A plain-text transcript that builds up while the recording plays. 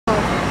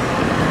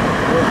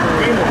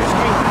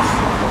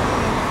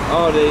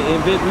about they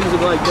invent music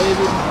like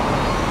David.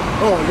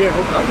 Oh yeah,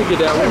 okay. I could get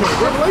that one.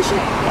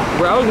 Revelation?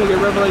 Bro, I was gonna get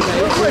Revelation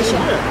 8.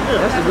 Revelation, yeah.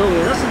 That's a good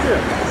one. That's a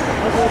good. That's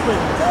the whole thing.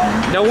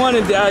 The one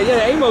in,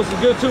 yeah, Amos is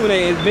good too when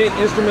they invent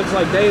instruments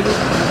like David.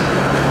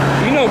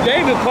 You know,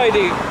 David played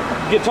the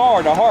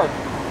guitar, the harp.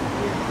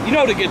 You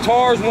know, the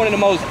guitar is one of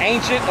the most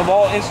ancient of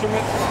all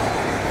instruments.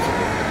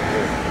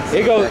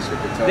 It goes.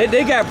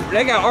 They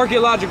got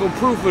archaeological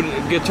proof of the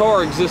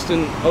guitar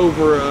existing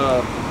over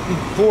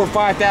 4,000 or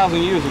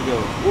 5,000 years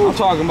ago. I'm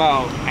talking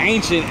about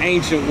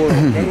ancient world.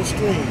 Metal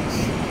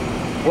strings.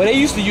 Well, they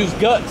used to use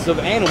guts of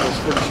animals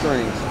for the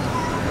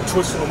strings.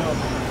 Twist them up.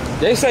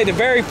 They say the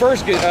very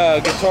first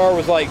guitar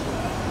was like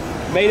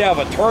made out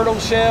of a turtle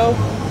shell,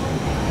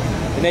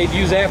 and they'd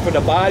use that for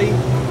the body.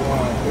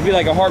 It'd be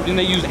like a harp, then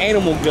they use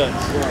animal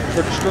guts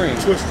for the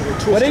strings.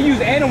 But they use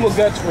animal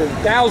guts for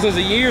thousands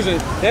of years, and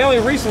they only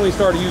recently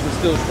started using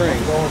steel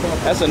strings.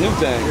 That's a new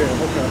thing. Yeah,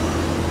 okay.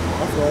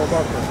 I forgot all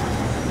about that.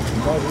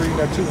 I was reading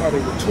that too, how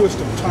they would twist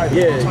them tight.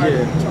 Yeah.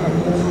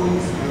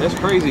 That's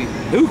crazy.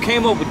 Who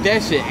came up with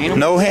that shit? Animal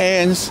no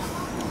hands.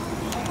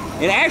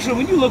 And actually,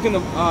 when you look in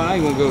the, I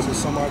ain't gonna go.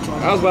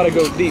 I was about to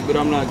go deep, but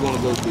I'm not gonna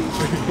go deep.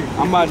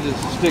 I'm about to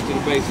just stick to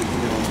the basics.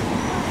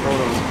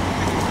 Hold on.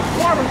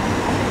 Water.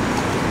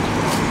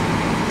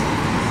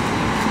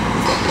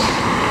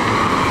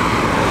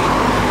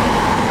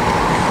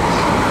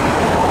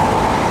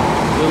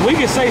 We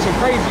can say some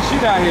crazy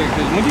shit out here,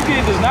 because when you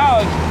get this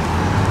knowledge,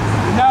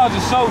 the knowledge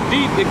is so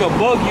deep it could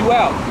bug you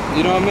out.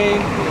 You know what I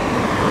mean?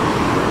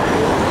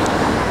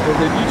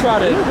 Because if you try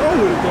to, There's nothing wrong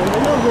with it though.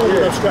 There's nothing wrong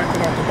with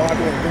abstracting out the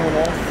Bible and going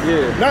off.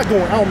 Yeah. Not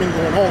going. I don't mean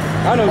going off.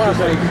 I know what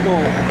you're saying. Just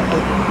going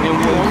in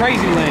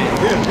crazy land.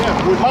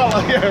 Yeah. With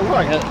holla, yeah,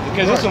 right.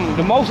 Because it's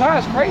the Most High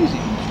is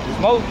crazy.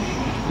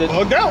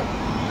 Bugged out.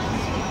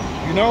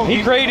 You know.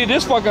 He created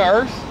this fucking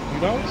earth.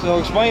 You know. So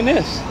explain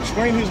this.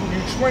 Explain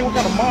what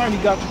kind of mind he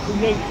got to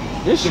create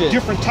this shit.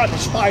 Different type of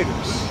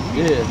spiders.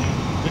 Yeah.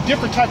 The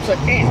different types of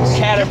ants.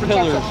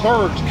 Caterpillars. Types of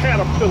birds.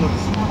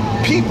 Caterpillars.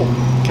 People.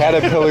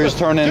 Caterpillars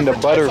turn into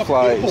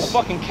butterflies.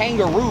 Fucking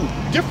kangaroo.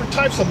 Different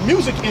types of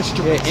music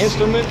instruments. Yeah,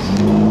 instruments.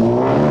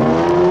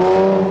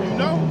 You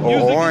know.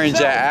 Or orange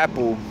at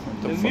apple.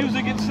 The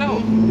music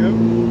itself. Yep.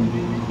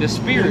 The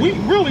spirit.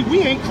 We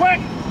ain't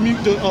cracked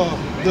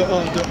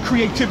the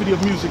creativity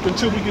of music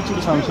until we get to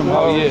the spirit.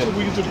 Oh yeah.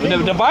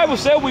 The Bible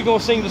said we're gonna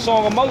sing the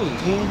song of Moses.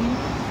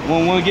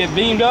 When we get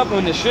beamed up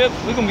in the ship,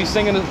 we're gonna be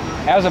singing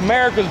as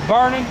America's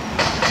burning.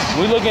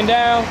 We looking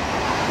down.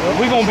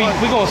 We're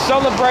gonna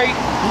celebrate.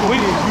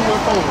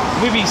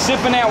 We be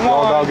sipping that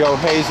wine. Y'all go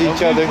haze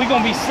each other. We're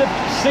gonna be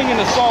singing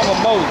the song of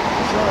Moses.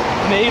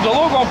 And if the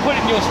Lord gonna put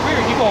it in your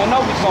spirit, you're gonna know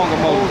the song of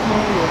Moses.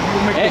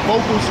 You make the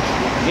vocals.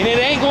 And it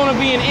ain't gonna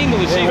be in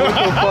English. Hey, what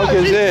the fuck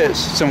is this?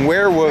 Some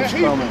werewolves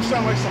coming.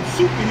 Sound like some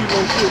superhero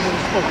shit when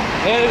it's spoken.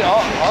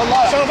 A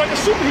lot. Sounds like a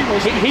superhero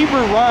shit.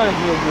 Hebrew rhymes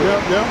real good.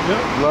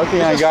 Yeah.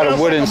 Lucky I got a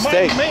wooden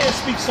stake. Man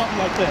speaks something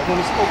like that when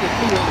it's spoken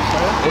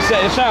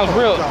clearly. It sounds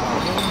real.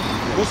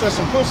 What's that?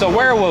 Some pussy? It's a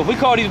werewolf. We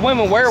call these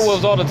women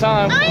werewolves all the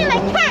time. I'm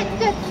a cat,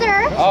 good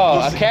sir. Oh,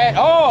 a cat?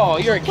 Oh,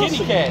 you're a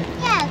kitty cat.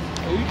 Yes.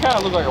 You kind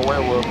of look like a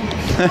werewolf.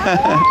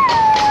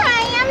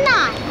 I am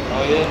not.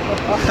 Oh,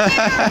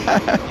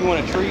 yeah? You want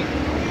a treat?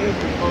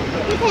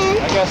 You can.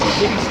 I got some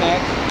kitty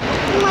snacks.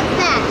 What's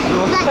that?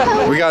 Is that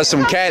cold? We got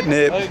some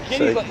catnip.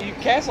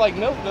 Cats like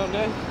milk, don't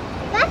they?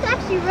 That's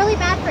actually really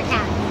bad for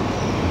cats.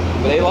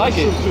 But they like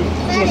it. Too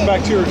much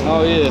bacteria.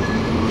 Oh, yeah.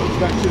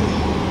 Bacteria.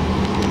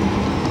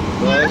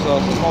 Well, that's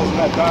awesome.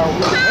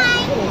 Hi.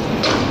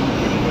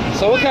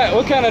 So what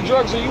kind of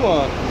drugs are you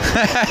on?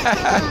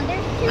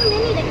 There's too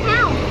many to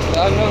count.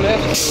 I know that.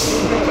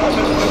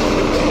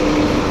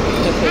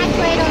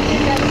 Actually, I don't do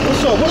drugs. What's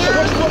up?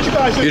 What you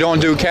guys do? You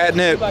don't do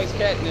catnip? He likes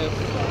catnip.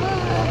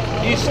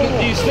 Do you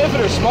sniff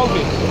it or smoke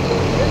it?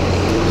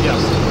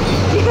 Yes.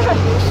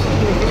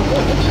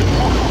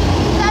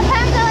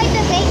 Sometimes I like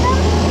to bake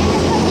them and then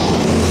cook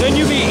it. Shouldn't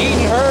you be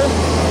eating her?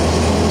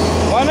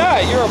 Why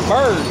not? You're a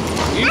bird.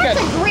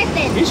 That's a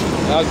griffin.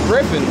 A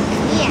griffin?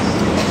 Yeah.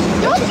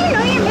 Don't you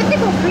know you're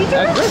mythical creatures? A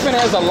griffin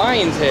has a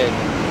lion's head.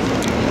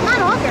 Not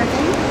all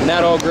griffins.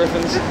 Not all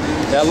griffins.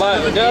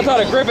 I thought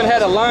a griffin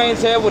had a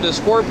lion's head with a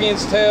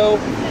scorpion's tail.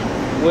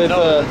 With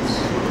That's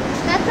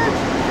a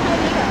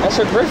chimera. That's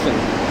a griffin.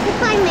 It's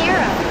a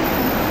chimera.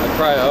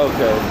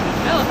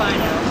 Okay.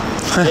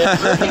 Yeah,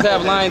 griffins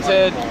have lion's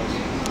head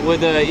with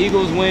the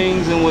eagle's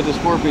wings and with the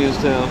scorpion's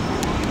tail.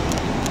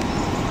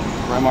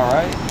 Am I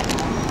right?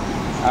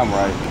 I'm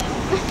right.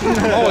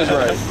 Always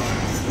right.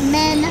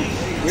 Men.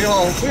 We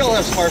all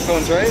have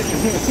smartphones, right?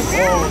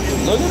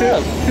 Look it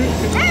up.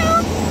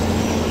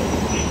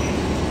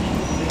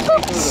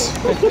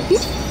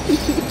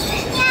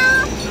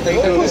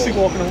 What's he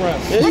walking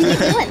around? What are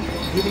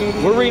you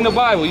doing? We're reading the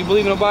Bible. You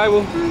believe in the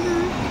Bible?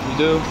 You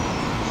do?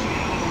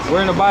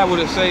 We're in the Bible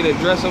that say to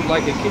dress up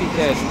like a kitty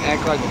cat and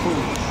act like a fool.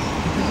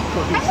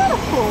 I'm not a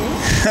fool.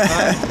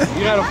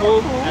 You're not a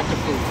fool? Act a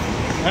fool.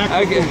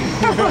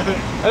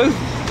 I was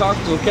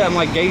talking to a cat. I'm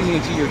like gazing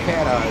into your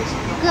cat eyes.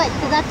 Good,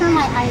 because that's where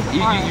my eyes are.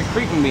 You're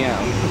creeping me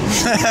out.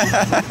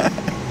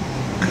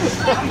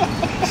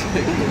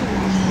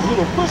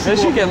 Little pussy.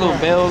 Does she get little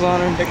bells on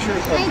her? Pictures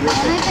of I don't.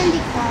 I've been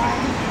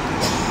declined.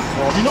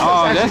 You know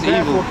Oh, that's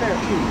that's evil.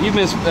 You've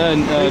been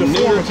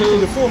neutered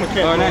too?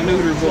 Or not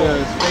neutered,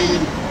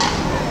 spaded?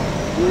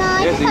 No,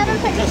 I just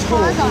haven't put the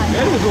claws on.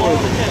 That is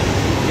horrible.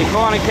 You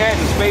calling a cat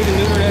and spade and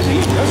neuter, that's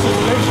evil. That's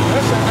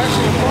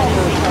actually a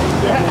proverb.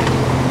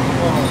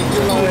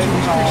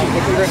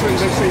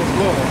 They say it's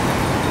love.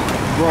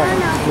 Right.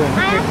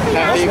 I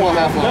actually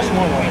have That's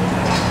one way.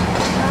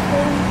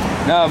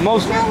 No,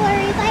 most. No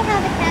worries, I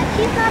have a cat.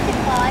 She's not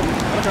declawed.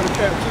 I got a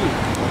cat too.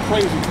 I'm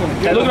crazy kind of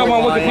Look it up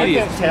on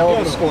Wikipedia. Tail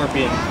of a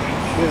scorpion.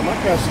 Yeah, my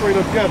cat's straight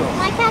up ghetto.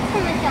 My cat's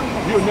from the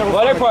jungle. You'll never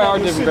Well, there find probably are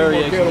a cat in the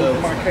different city more variations ghetto of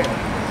than my cat.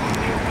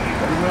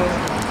 You know?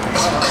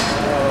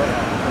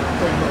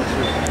 Pretty much,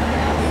 yeah.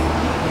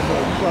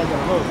 You probably got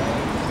a husband.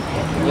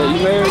 Yeah,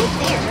 you married?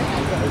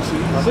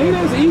 See,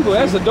 that's evil.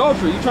 That's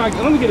adultery. You trying?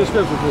 Let me get a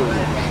scripture for you.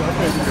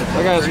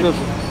 I got a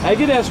scripture. Hey,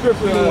 get that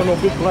scripture. You don't want no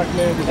big black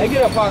man. Hey,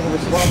 get that pocket.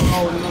 His wife,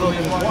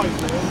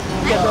 man.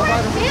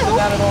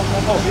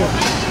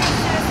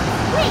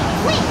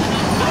 Wait.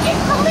 I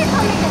just told her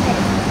something to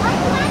this. Why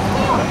black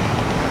tail?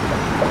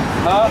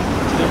 Huh?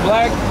 The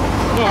black?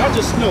 No, I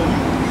just know.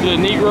 The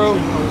Negro?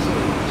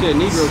 Shit,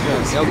 Negro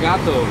guy. El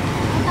Gato.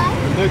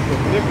 Negro.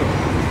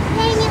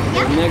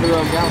 Negro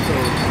El Gato.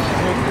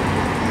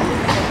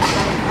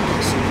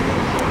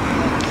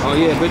 Oh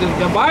yeah, but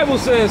the Bible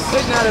says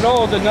sitting out at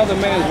all with another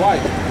man's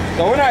wife.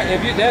 So we're not,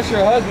 if you, that's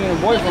your husband or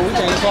boyfriend, we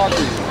can't talk to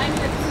you.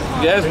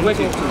 Yeah, that's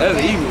wicked. That's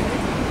evil.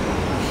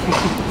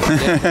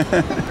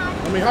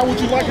 I mean, how would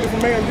you like it if a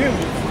man did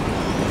it?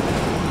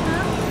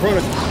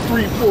 Running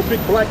 3, 4 big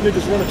black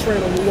niggas run a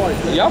train on your wife.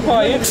 Y'all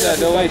probably into that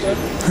though, ain't you?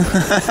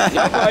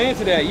 Y'all probably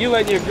into that. You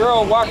letting your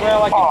girl walk around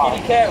like a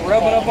kitty cat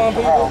rubbing up on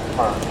people?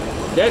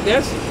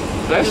 That's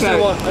not.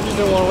 I just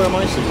don't want to wear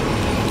my suit.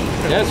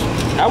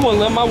 I wouldn't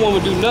let my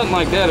woman do nothing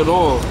like that at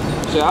all.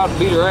 So I'd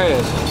beat her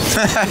ass.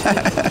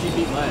 She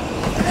beat my ass.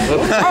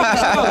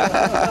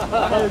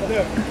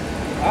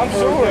 I'm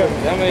sure.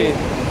 I mean,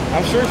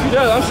 I'm sure she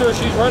does. I'm sure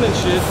she's running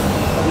shit,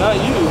 not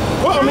you.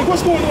 Well, I mean,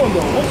 what's going on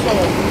though? What's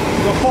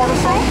the part of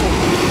something?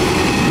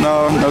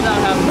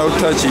 No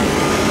touchy.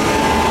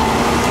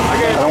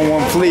 I don't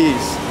want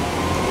fleas.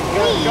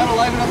 Gotta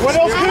liven up What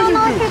the else I can don't you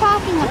know what do? you're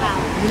talking about.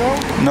 You know?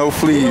 No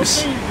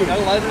fleas.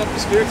 Gotta liven up the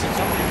spirits of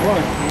something.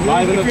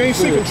 Right. If you ain't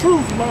seeking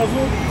truth, you might as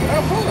well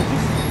have fun.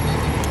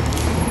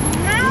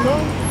 You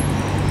know?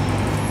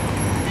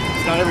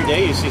 It's not every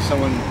day you see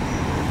someone.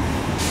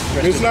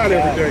 It's not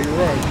every day, you're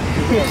right.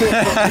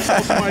 You saw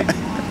somebody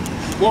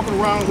walking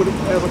around with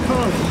as a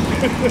condom.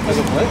 As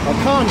a what? A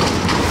condom.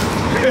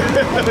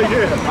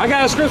 Yeah. I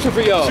got a scripture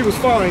for y'all. She was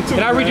fine too.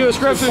 Can I read you a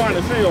scripture? She was fine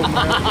as hell,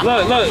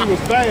 man. Look. She was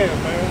bad,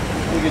 man.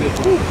 Look at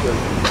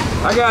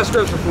this. I got a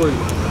scripture for you.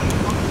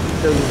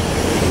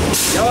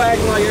 Y'all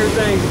acting like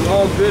everything's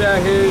all good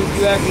out here.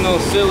 You acting all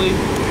silly.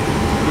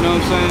 You know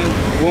what I'm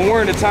saying? When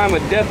we're in a time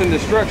of death and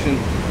destruction.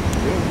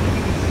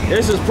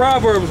 This is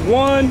Proverbs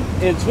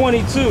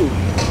 1:22.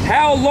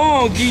 How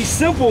long, ye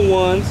simple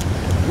ones,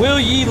 will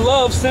ye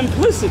love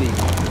simplicity?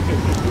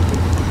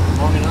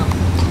 Long enough.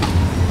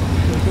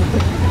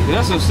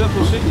 That's some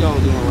simple shit y'all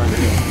doing right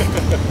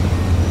now.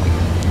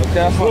 Okay,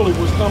 That's really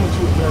what's coming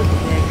to America,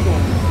 man. You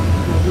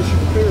don't get you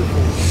prepared for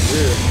it.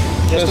 Yeah.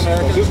 Just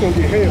America. It's gonna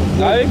get hell.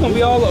 Nah, it's gonna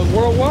be all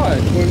worldwide.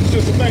 But it's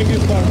just the thing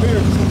is about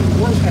America, it's gonna be the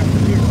worst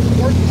happening here.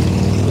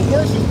 The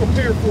worst is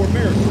prepared for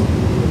America.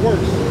 The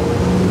worst.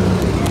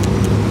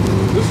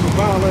 This is a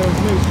foul ass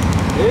nation.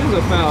 It is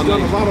a foul It's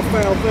done a nation. lot of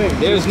foul things.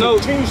 There's it's no-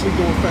 continuously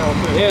doing foul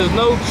things. There's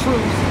no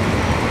truth.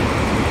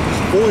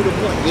 It's void of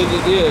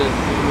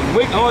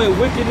life. Only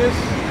wickedness.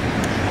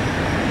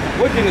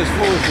 Wickedness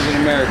flourishes in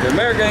America.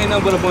 America ain't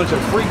nothing but a bunch of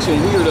freaks and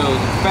weirdos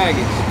and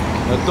faggots,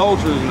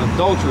 adulterers and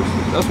adulteresses.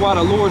 That's why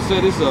the Lord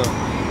said it's a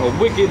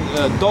wicked,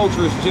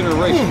 adulterous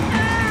generation.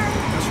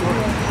 That's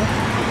right.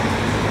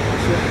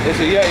 It's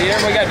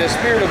everybody got the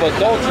spirit of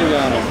adultery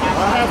on them.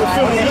 I have a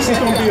feeling this is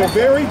going to be a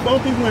very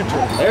bumpy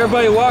winter.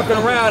 Everybody walking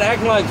around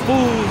acting like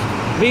fools,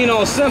 being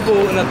all simple,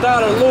 and the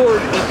thought of the Lord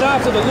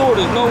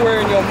is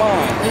nowhere in your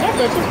mind. And I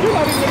think you're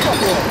not even a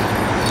couple of them.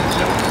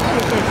 I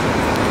don't think so.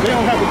 They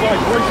don't have the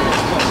vibration.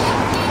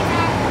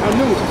 I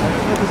knew it.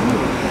 I just knew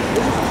it.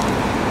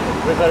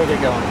 We better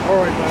get going. All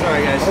right, man.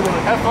 Sorry, guys.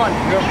 Have fun.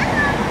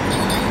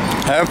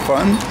 Have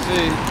fun.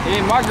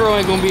 See, my girl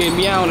ain't gonna be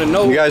meowing and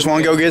no. You guys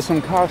want to go get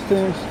some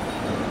costumes?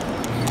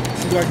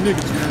 She like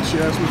niggas, man. She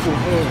asked me for a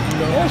hug, you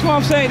know. That's what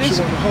I'm saying. She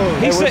wanted a hug.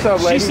 Hey, what's up,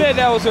 She lady? said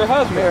that was her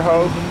husband. Here,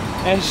 ho.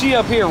 And she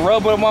up here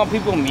rubbing them on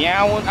people,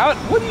 meowing.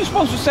 What are you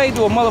supposed to say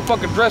to a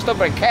motherfucker dressed up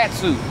in a cat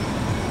suit?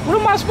 What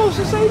am I supposed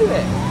to say to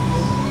that?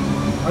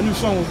 I knew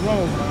something was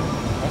wrong, man.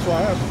 That's why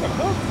I asked. You got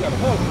a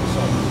hug or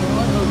something. You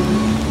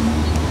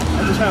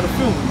know, I just had a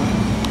feeling, man.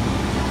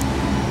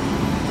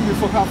 Give me a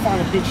fuck how fine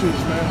a bitch is,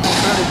 man.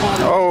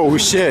 Oh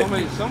shit.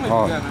 Somebody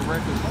Oh. got a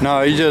record.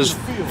 No, he just,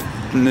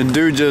 the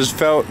dude just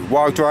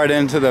walked right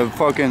into the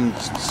fucking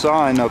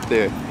sign up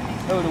there.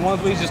 Oh, the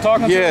ones we just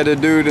talking Yeah, to?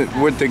 the dude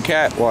with the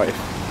cat wife.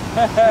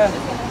 That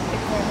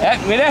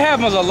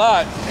happens a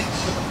lot.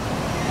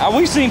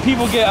 We seen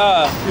people get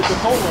Get the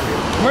cold right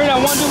here. remember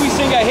that one dude we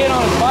seen got hit on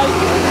his bike?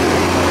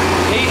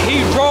 He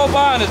drove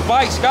by on his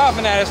bike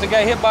scoffing at us and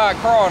got hit by a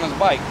car on his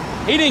bike.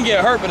 He didn't get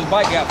hurt, but his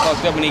bike got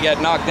fucked up and he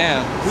got knocked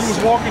down. He was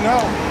walking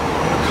out,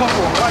 and a couple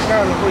of black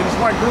guys with his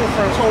white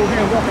girlfriend told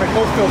him walking, they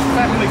both fell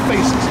flat in their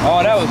faces. Oh,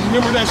 that was.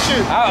 Remember that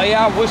shit?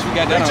 Yeah, I wish we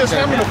got that. They just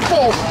happened to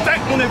fall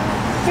flat when they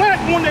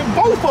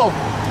both of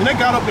them. And they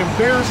got up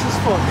embarrassed as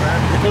fuck, man.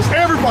 Because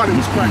everybody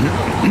was cracking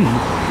up.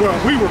 Well,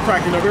 we were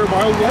cracking up.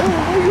 Everybody was like,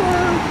 oh, you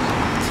are.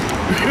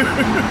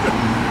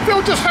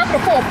 They'll just happen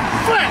to fall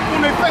flat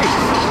on their faces.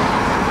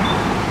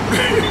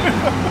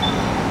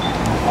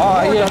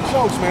 Yeah.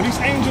 Jokes, man. These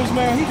angels,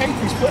 man,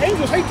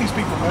 angels hate these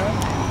people, man.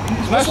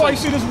 That's why you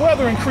see this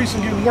weather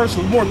increasing, getting worse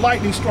with more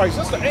lightning strikes.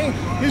 That's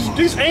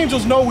these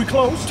angels know we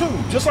close too,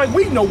 just like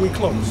we know we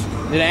close.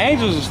 Yeah, the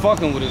angels is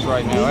fucking with us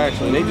right now,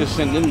 actually. They just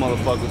send them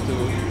motherfuckers to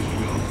us.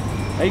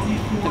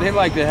 They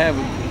like to have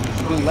a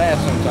good laugh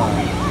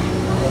sometimes.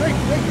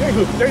 They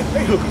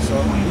hook us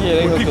up. Yeah,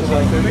 they hook us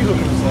up. They hook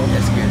us up.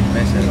 That's good.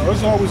 You know,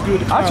 it's always good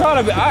to I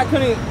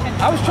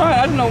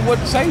didn't know what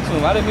to say to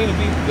him. I didn't mean to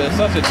be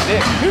such a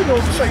dick. He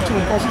knows to say to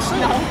him because you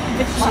said it.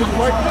 You said the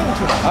right thing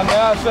to him. I mean,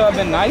 I should have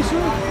been nicer.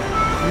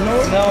 You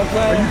know what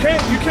I'm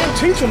saying? You can't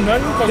teach them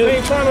nothing because they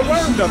ain't trying to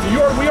learn nothing.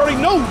 We already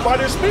know by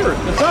their spirit.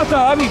 But sometimes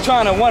I be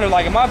trying to wonder,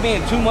 like, am I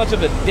being too much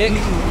of a dick? You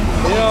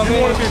know what I mean?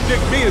 You want to be a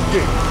dick, be a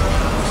dick.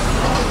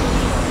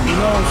 You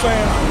know what I'm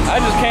saying? I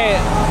just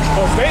can't.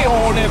 Because they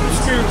on that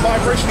spirit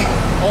vibration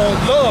on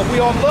love.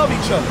 We all love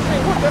each other. Hey,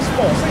 what? That's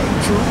false. That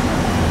ain't true.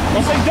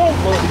 Because they don't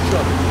love each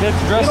other. They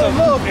don't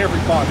love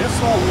everybody. That's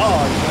all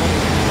lies, man.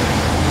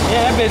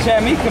 Yeah, that bitch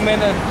had me commit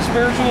a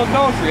spiritual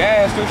adultery.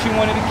 I asked her if she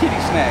wanted a kitty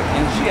snack,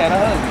 and she had a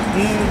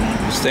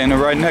husband. Standing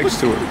right next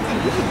to her.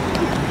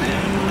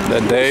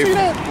 That Dave,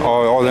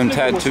 all them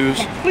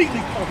tattoos.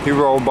 He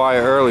rolled by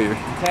earlier.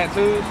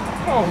 Tattoos?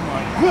 Oh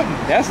my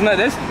goodness.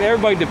 That's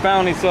everybody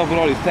defining themselves with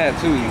all these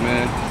tattoos,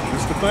 man.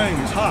 That's the thing.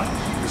 It's hot.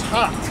 It's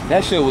hot.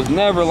 That shit was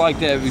never like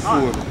that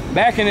before.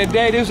 Back in the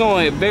day, there's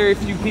only very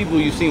few people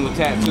you seen with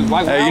tattoos.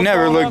 Like, hey, you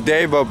never looked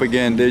Dave up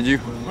again, did you?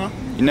 Huh?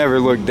 You never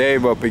looked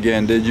Dave up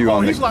again, did you?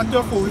 Oh, he's locked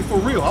up for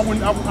real. I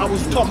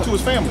was talking to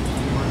his family.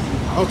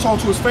 I was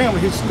talking to his family.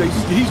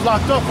 He's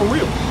locked up for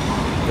real.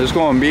 It's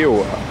going to be a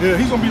while. Yeah,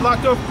 he's going to be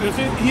locked up.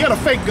 He had a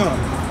fake gun.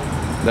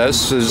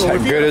 That's as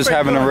good as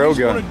having a real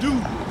gun. He's going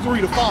to do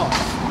 3 to 5.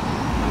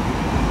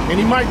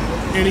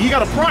 And he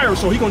got a prior,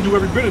 so he's going to do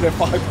every bit of that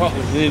 5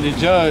 probably. Yeah, the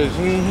judge.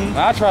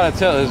 I try to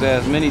tell his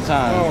ass many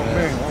times. Oh,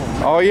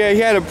 man. Oh, yeah, he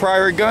had a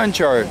prior gun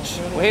charge.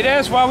 Well, hey,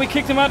 that's why we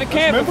kicked him out of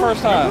camp the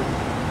first time.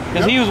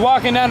 Because he was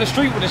walking down the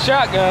street with a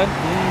shotgun.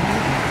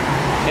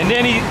 And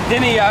then he's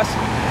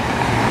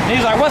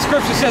like, what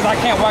scripture says I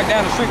can't walk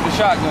down the street with a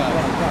shotgun?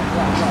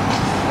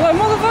 What,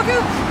 motherfucker?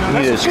 You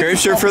need a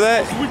scripture for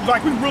that? We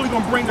really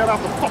gonna bring that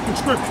out the fucking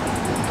scripture.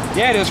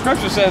 Yeah, the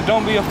scripture says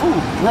don't be a fool.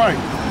 Right.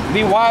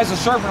 Be wise as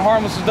serpent,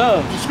 harmless as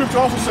dove. The scripture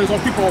also says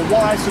people are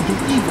wise to do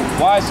evil.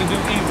 Wise to do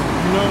evil.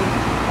 You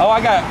know? Oh, I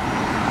got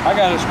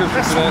a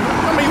scripture for that.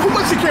 I mean,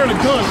 what's he carrying a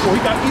gun for?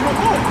 He got evil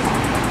thoughts.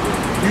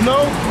 You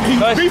know,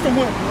 he's beefing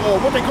with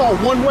what they call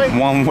one way.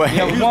 One way.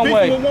 Yeah, he's one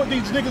way. With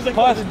these niggas, they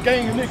call it a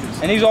gang of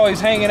niggas. And he's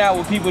always hanging out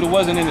with people that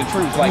wasn't in the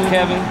truth, like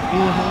Kevin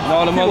and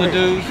all them other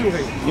dudes.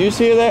 You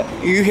see that?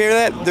 You hear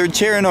that? They're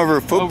cheering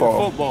over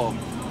football. Over football.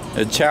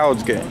 A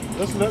child's game.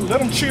 Let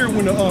them cheer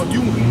when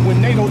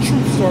when NATO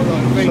troops start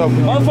invading.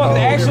 Motherfuckers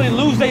actually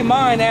lose their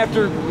mind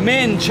after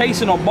men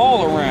chasing a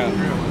ball around.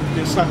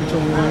 They slap each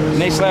other around.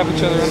 And they slap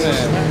each other in the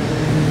ass.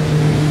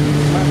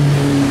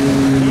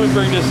 Let me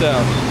bring this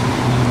out.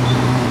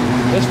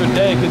 It's for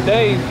Dave, cause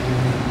Dave,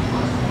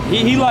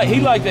 he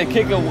like that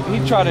kicker. He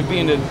tried to be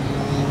in the.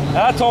 And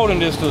I told him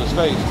this to his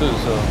face too,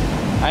 so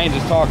I ain't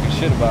just talking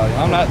shit about it.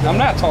 I'm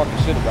not talking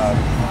shit about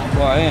it.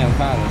 Well, I am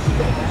kind of.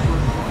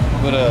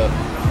 But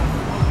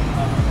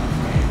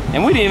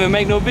and we didn't even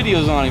make no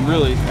videos on him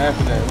really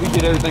after that. We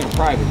did everything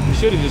private. We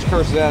should have just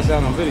cursed his ass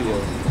out on video.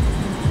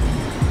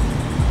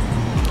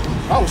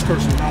 I was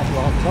cursing him out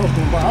while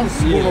I was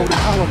going over the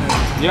colony.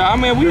 Yeah, I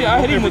mean, I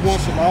hit him with.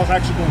 Once in a while, I was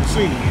actually going to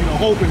see him,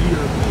 hoping he'd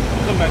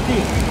come back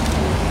in.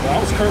 But I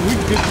was cursing. We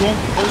get drunk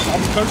first.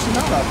 I was cursing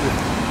out there.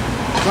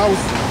 Cause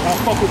I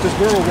fuck with this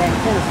girl around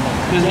the corner from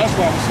me. So that's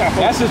why I was stopping.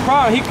 That's his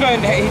problem. He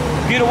couldn't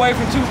get away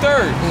from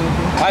 2/3.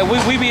 Like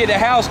we be at the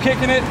house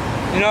kicking it.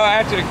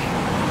 After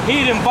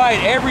he'd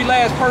invite every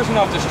last person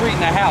off the street in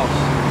the house.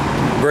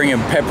 Bringing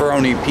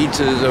pepperoni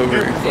pizzas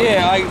over.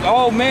 Yeah, like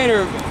old men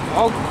are.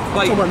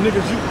 Like, talking about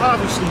niggas, you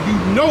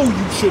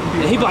shouldn't be.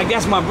 He'd be like,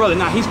 that's my brother.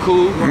 Nah, he's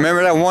cool.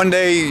 Remember that one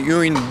day you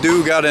and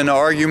Dude got in an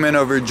argument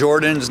over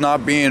Jordans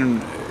not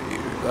being,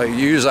 like,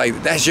 you was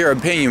like, that's your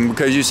opinion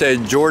because you said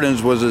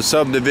Jordans was a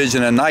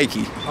subdivision of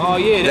Nike. Oh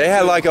yeah. They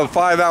had like a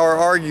 5-hour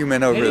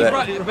argument over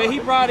that. He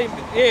brought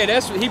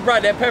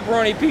that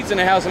pepperoni pizza in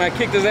the house and I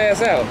kicked his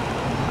ass out.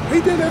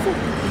 He did that for me?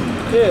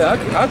 Yeah,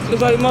 I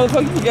was like,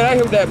 motherfucker, you get out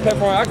here with that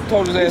pepperoni. I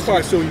told his ass. He's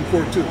probably still in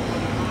court too.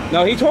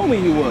 No, he told me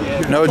he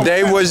was. No,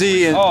 Dave was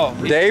eating. Oh,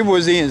 Dave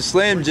was eating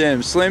Slim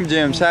Jims. Slim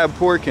Jims have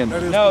pork in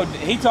it. No,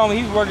 he told me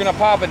he was working at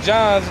Papa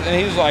John's, and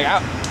he was like,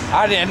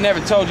 I never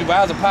told you, but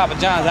I was at Papa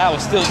John's. I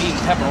was still eating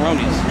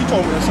pepperonis. He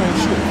told me the same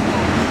shit.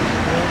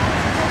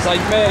 It's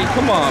like, man,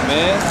 come on,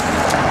 man.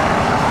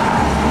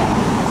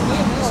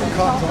 That's a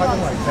cop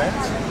driving like that.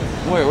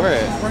 Where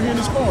at? Right here in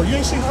this car. You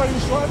ain't seen how he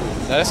was driving?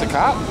 That's a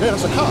cop? Yeah,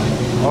 that's a cop.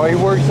 Oh, he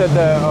works at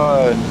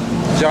the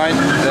giant.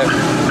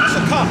 That's a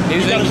cop.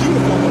 He's He got in- his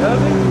uniform on. Does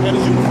he? He got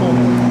his uniform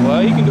on.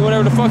 Well, he can do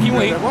whatever the fuck he Yeah,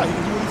 wants. that's right. He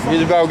can do what he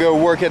He's fucking about to go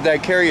work at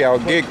that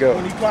carryout get-go.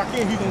 When he clock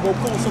in, he can go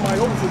pull somebody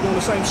over for doing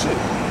the same shit.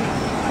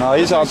 No,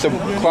 he's off the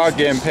clock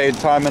getting paid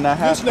time and a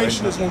half. This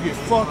nation is gonna get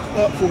fucked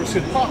up for its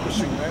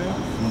hypocrisy, man.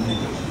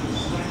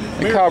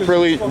 The cop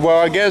really, well,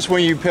 I guess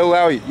when you pill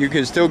out, you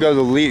can still go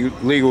the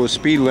legal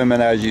speed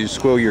limit as you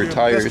squill your That's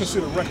tires.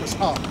 considered reckless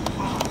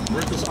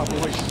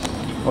operation.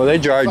 Well, they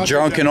drive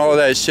drunk and all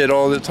that shit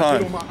all the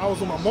time. I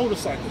was on my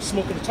motorcycle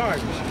smoking the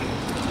tires.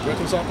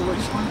 Reckless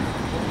operation.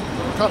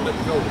 Cop let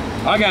me go.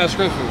 I got a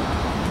scripture.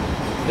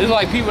 It's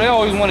like people, they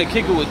always want to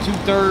kick it with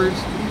 2/3.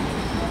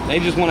 They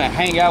just want to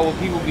hang out with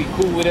people, be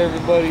cool with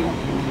everybody.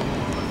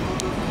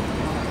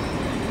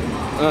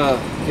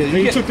 And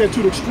he took that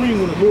to the extreme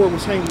when the Lord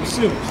was hanging with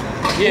sinners.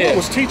 The Yeah. Lord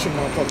was teaching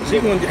motherfuckers. He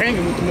wasn't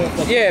hanging with the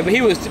motherfuckers. Yeah,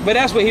 but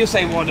that's what he'll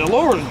say. Well, the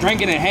Lord is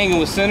drinking and hanging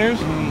with sinners.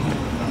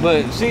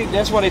 But see,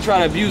 that's why they try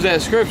to abuse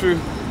that scripture,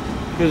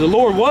 because the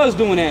Lord was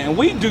doing that, and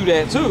we do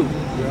that too.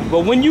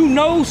 But when you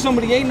know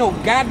somebody ain't no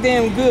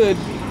goddamn good,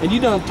 and you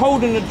done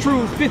told them the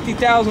truth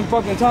 50,000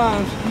 fucking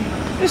times,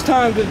 it's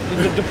time to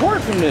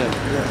depart from them.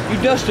 You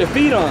dust your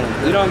feet on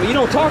them. You know what I mean? You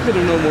don't talk to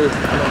them no more.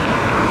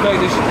 Like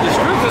the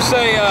scriptures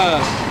say,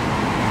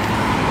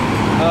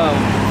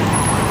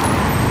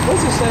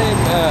 what's it say?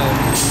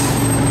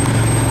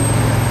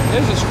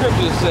 There's a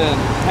scripture that says,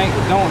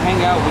 don't hang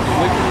out with the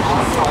wicked or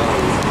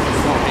something.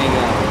 Don't hang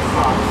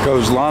out.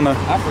 Goes Lana.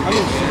 I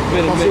forget.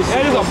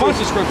 There's a bunch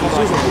of scriptures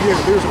like that. Yeah,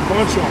 there's a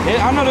bunch of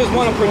them. I know there's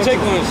one in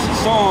particular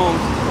song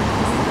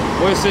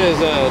where it says,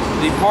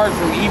 depart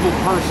from evil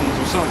persons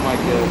or something like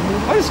that.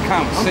 What is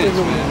common sense,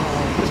 man?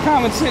 It's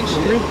common sense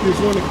shit. There's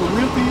one in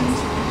Corinthians.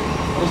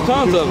 There's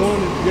tons of them.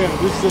 Yeah,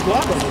 this is a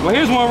lot of them. Well,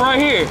 here's one right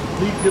here.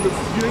 You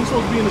ain't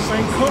supposed to be in the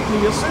same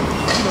company as sinners,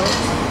 you know.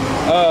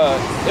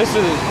 This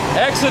is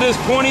Exodus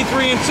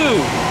 23 and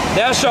 2.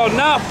 Thou shalt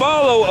not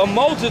follow a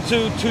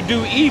multitude to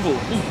do evil.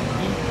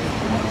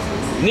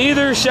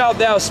 Neither shalt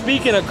thou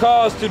speak in a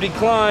cause to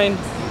decline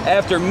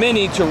after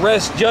many to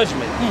wrest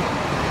judgment.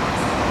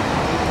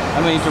 I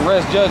mean, to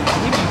wrest judgment.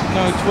 You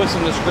know,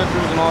 twisting the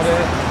scriptures and all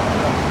that.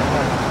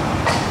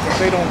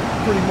 They don't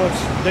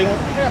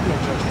have no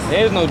judgment.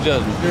 There's no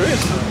judgment. There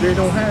is. They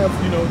don't have,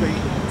 you know, they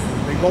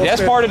lost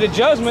That's that. part of the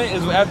judgment,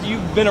 is after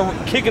you've been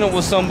kicking it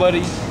with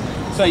somebody,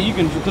 so you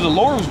can, because the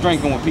Lord was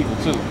drinking with people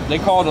too. They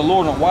called the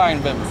Lord a wine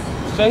bibber.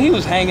 So he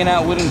was hanging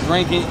out with them,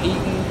 drinking,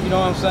 eating, you know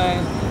what I'm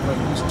saying?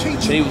 He was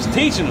teaching. He was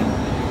teaching them.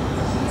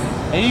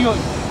 And you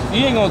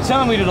ain't gonna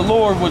tell me that the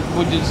Lord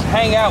would just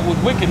hang out with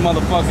wicked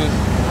motherfuckers.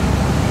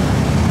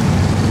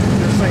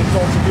 Their same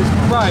thoughts against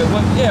him. Right,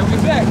 well, yeah,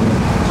 exactly.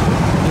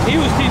 He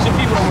was teaching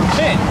people to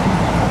repent.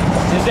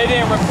 If they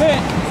didn't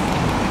repent,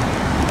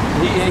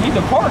 he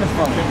departed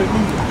from it.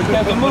 He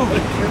kept it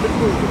moving.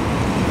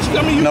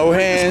 I mean, No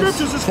hands,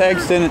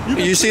 texting.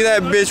 You see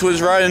that bitch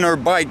was riding her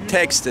bike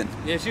texting.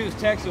 Yeah, she was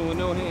texting with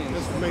no hands.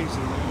 That's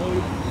amazing,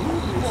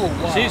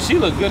 man. She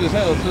looked good as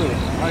hell too.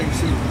 I ain't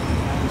seen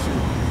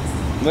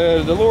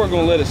it. The Lord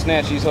gonna let us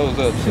snatch these hoes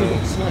up. So.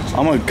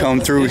 I'm gonna come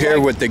through It's here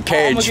like, with the I'm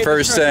cage gonna get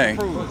first the scripture thing.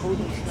 to prove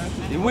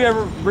it. Did we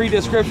ever read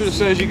that scripture that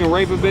says you can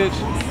rape a bitch?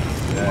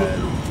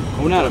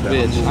 Well, not a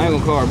bitch. I ain't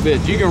gonna call her a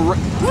bitch. You can.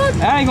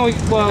 I ain't gonna.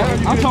 Well,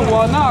 I'm talking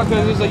about now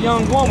because it's a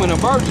young woman, a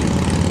virgin.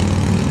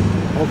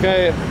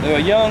 Okay, a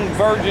young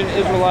virgin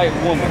Israelite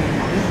woman.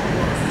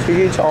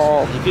 Teach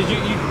all. Because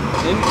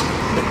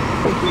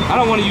I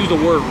don't want to use the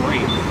word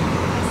rape.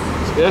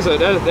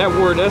 That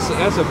word. That's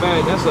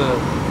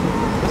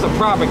a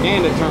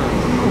propaganda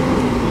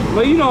term.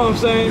 But you know what I'm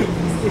saying?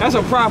 That's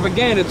a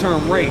propaganda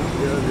term, rape.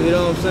 You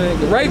know what I'm saying?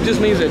 The rape just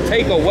means to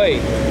take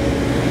away,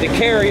 to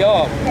carry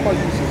off.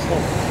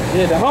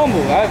 Yeah, to humble.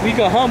 We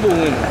can humble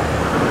women.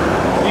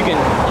 You can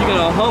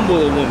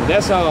humble a woman.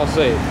 That's how I'll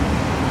say it.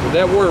 But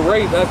that word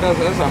rape, that's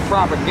a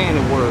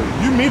propaganda word.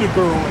 You meet a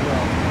girl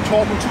and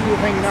talking to her,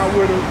 hanging out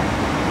with her.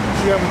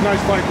 She have a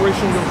nice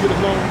vibration, you'll get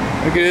along.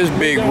 Look at this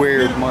big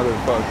weird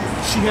motherfucker.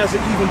 She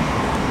hasn't even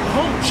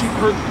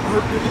humbled.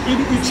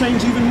 It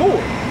changed even more.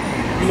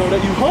 You know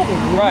that you humble.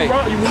 Right.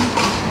 You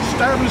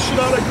stabbing the shit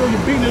out of that girl, you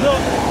beating it up.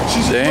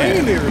 She's just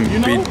laying there. You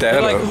know. Beat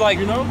that up. Like,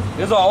 you know,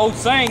 there's an old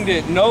saying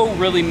that no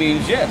really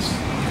means yes.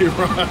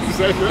 Right,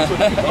 exactly.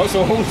 That's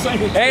a whole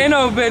saying. Ain't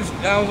no bitch.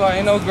 I was like,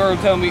 ain't no girl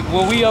tell me.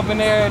 Well, we up in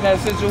there in that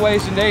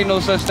situation. There ain't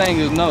no such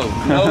thing as no.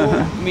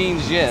 No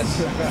means yes.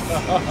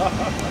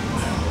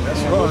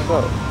 That's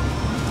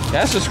right.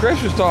 That's the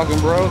scriptures talking,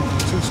 bro.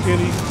 Too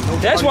skinny.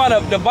 That's why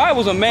the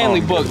Bible's a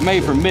manly book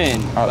made for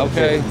men.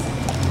 Okay,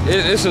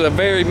 this is a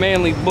very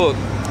manly book.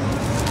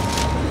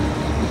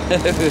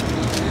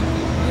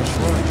 That's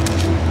right.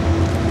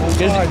 Most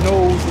High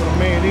knows what a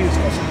man is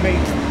because he made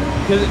him.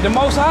 Because the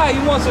Most High,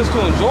 He wants us to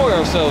enjoy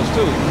ourselves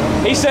too.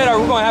 He said, "Are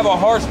we going to have a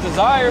heart's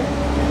desire?"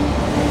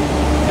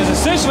 Because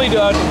essentially,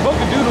 the book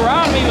of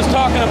Deuteronomy was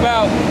talking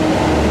about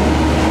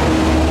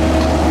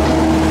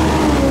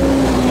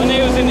when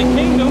they was in the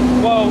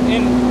kingdom. Well,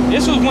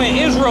 this was when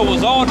Israel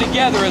was all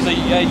together as a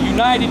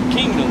united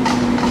kingdom,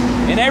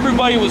 and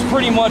everybody was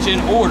pretty much in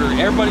order.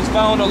 Everybody's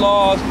following the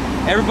laws.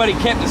 Everybody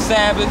kept the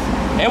Sabbath.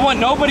 There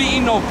wasn't nobody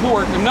eating no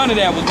pork, and none of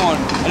that was going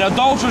on. And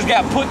adulterers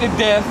got put to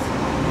death.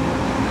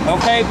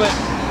 Okay, but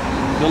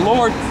the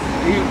Lord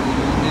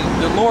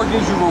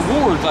gives you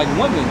rewards like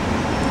women.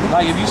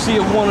 Like if you see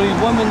a one of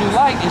these women you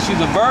like and she's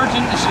a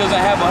virgin and she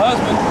doesn't have a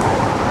husband,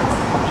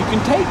 you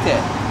can take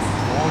that.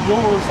 All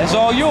yours. That's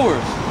all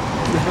yours.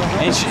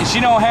 And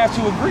she don't have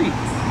to agree.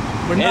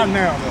 But not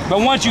now, though.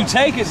 But once you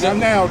take it, not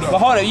now, though. But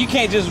hold on, you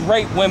can't just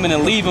rape women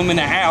and leave them in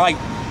the house. Like,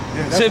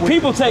 so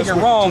people take it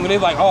wrong and they're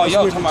like, oh,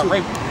 y'all talking about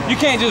rape. You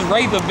can't just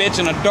rape a bitch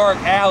in a dark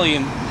alley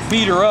and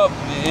beat her up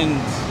and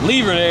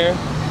leave her there.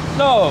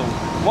 No.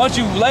 Once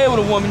you lay with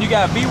a woman, you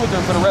gotta be with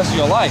her for the rest of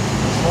your life.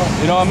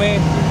 You know what I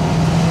mean?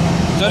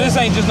 So this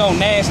ain't just no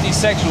nasty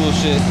sexual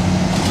shit.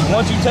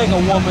 Once you take a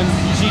woman,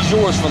 she's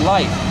yours for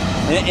life.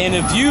 And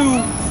if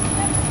you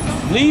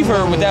leave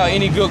her without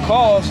any good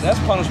cause, that's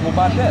punishable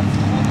by death.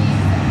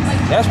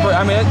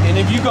 And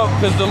if you go,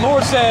 because the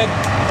Lord said,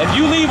 if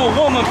you leave a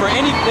woman for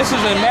any, this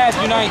is in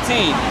Matthew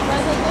 19.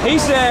 He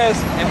says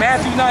in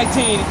Matthew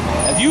 19,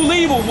 if you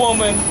leave a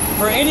woman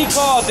for any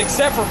cause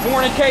except for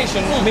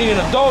fornication, meaning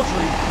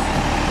adultery,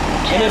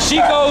 and if she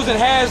goes and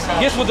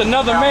gets with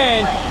another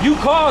man, you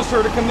caused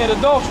her to commit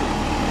adultery.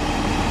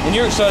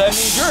 And so that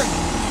means you're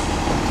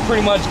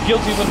pretty much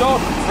guilty of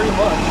adultery, pretty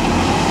much.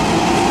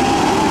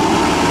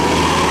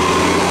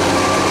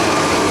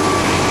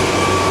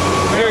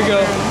 There you go.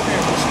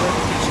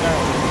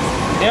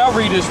 Yeah, I'll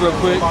read this real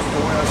quick.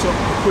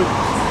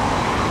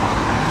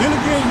 Then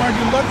again, you might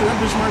get lucky. That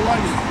bitch might like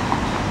it.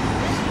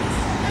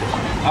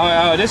 All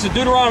right, this is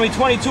Deuteronomy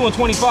 22 and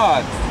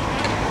 25.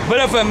 But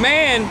if a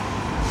man,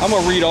 I'm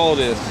gonna read all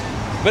this.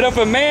 But if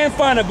a man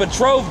find a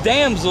betrothed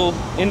damsel,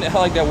 I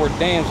like that word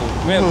damsel.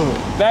 Remember,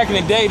 back in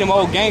the day, them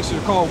old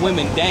gangsters called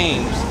women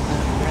dames.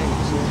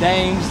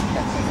 Dames.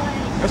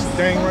 That's a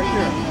dame right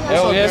there.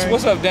 Oh yes,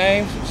 what's up,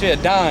 dames? She a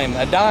dime.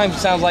 A dime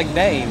sounds like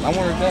dame. I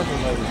wonder if that's what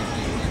it is.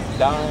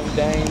 Dime,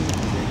 dame.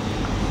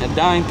 A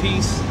dime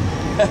piece.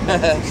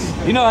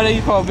 You know how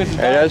they call bitches?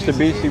 Hey, that's the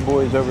Beastie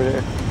Boys over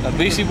there. The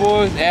Beastie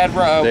Boys,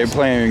 They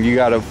playing You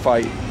Gotta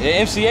Fight. The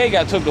MCA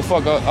got took the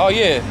fuck up. Oh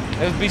yeah,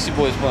 that's Beastie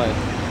Boys playing.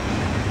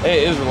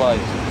 Hey,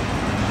 Israelites.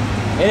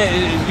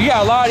 And you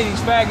got a lot of these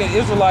faggot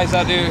Israelites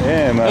out there.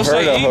 Yeah, man. They'll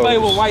say anybody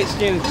with white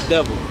skin is the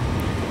devil.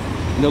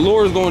 And the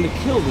Lord is going to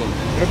kill them.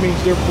 That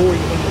means they're void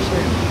of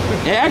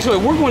understanding. And actually,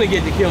 we're going to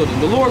get to kill them.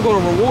 The Lord's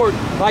going to reward,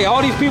 like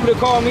all these people that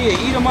call me an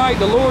Edomite,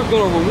 the Lord's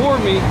going to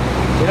reward me,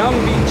 and I'm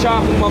going to be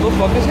chopping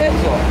motherfuckers'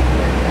 heads off.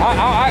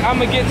 I'm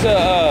going to get to,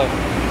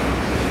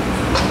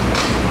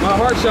 my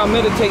heart shall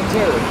meditate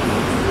terror.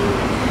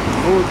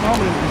 Lord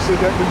Dominic, he said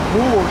that the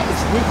Lord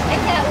is with you. I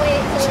can't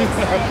wait till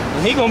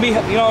And he going to be,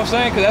 you know what I'm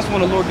saying? Because that's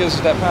when the Lord gives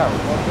us that power.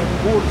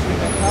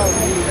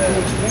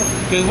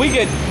 Because we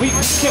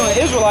killing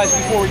Israelites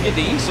before we get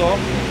to Esau.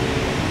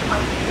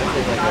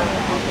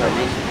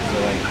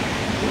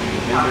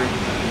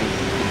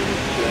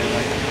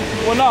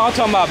 Well, no, I'm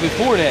talking about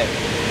before that.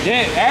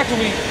 Then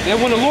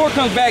when the Lord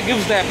comes back,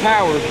 gives us that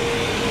power,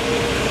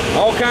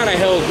 all kind of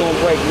hell's gonna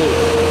break loose.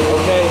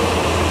 Okay,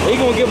 He's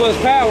gonna give us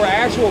power,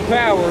 actual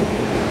power,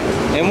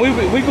 and we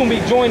gonna be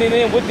joining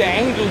in with the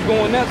angels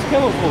going nuts,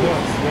 killing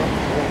fools.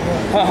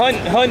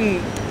 Hunting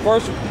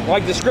first,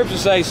 like the scriptures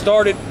say,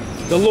 started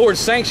the Lord's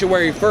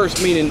sanctuary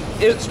first, meaning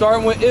it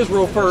starting with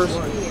Israel first.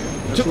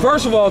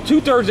 First of all,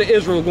 2/3 of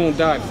Israel gonna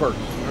die first.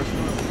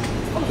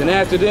 Then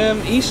after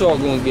them, Esau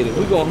gonna get it.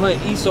 We're gonna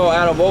hunt Esau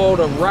out of all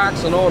the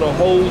rocks and all the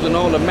holes and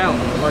all the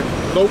mountains. Like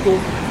local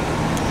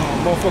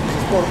motherfuckers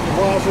is part of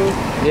Peraza.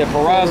 Yeah,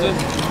 Peraza.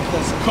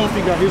 That's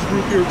Comfy got his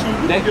group here too.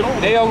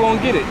 They all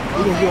gonna get it.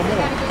 We're gonna get them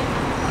all.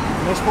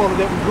 And that's part of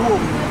that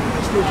reward.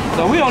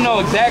 So we don't know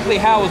exactly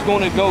how it's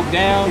gonna go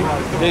down.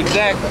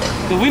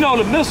 Because we know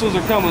the missiles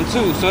are coming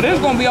too. So there's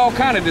gonna be all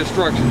kind of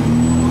destruction.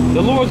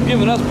 The Lord's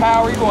giving us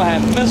power. You're gonna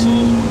have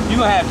missiles. You're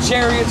gonna have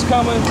chariots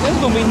coming. It's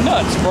gonna be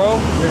nuts, bro.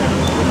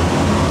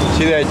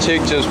 See that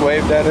chick just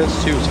waved at us?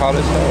 She was hot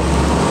as hell.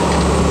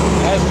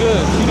 That's good.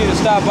 You need to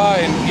stop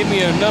by and give me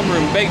a number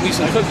and bake me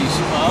some cookies.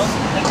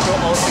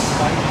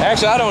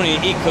 Actually, I don't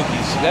even eat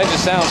cookies. That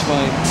just sounds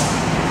funny.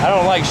 I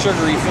don't like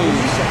sugary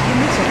foods.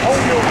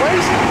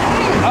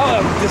 Oh,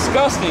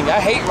 disgusting. I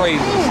hate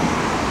raisins.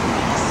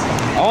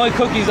 The only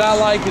cookies I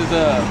like is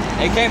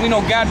it can't be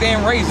no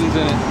goddamn raisins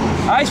in it.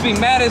 I used to be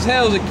mad as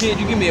hell as a kid.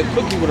 You give me a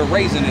cookie with a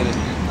raisin in it.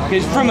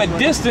 Because from a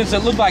distance,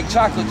 it looked like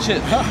chocolate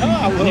chips.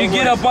 When you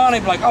get up on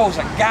it, like, oh, it's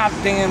a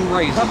goddamn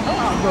raisin. I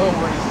love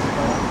raisins.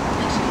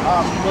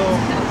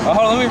 Oh,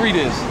 hold on, let me read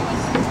this.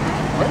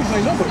 Raisins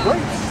ain't nothing but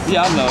grapes.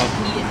 Yeah, I know.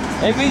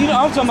 And you know,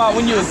 I'm talking about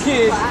when you're a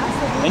kid,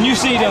 And you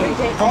see them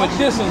from a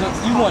distance,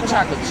 you want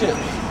chocolate chips.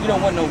 You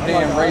don't want no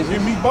damn raisins.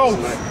 Give me both.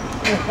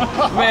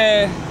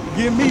 Man.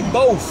 Give me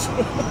both.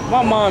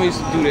 My mom used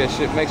to do that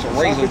shit, make some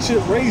raisins.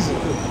 Chocolate chip raisin.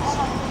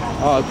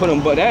 Oh, put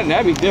them, but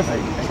that'd be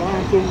different. Try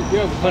and put them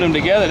together. Put them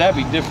together, that'd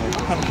be different.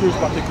 I'm kind of curious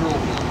about that girl.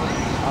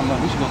 I don't know,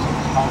 we should go to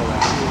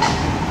Colorado.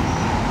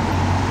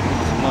 Get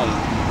some money.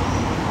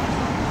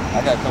 I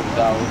got a couple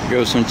dollars.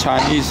 Go some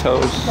Chinese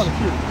hoes. I'm kind of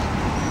curious.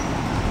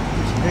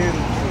 Get some head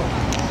in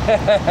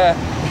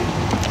the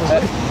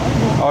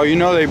Oh, you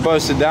know they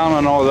busted down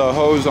on all the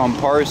hoes on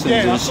Parsons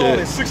yeah, and I saw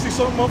that. shit.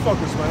 60-something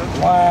motherfuckers,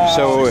 man. Wow.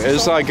 So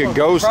it's like a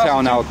ghost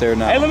town out there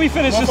now. Hey, let me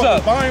finish this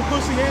up. Buying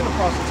pussy and the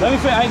prostitute. Let me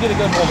finish. I ain't get a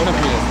good one up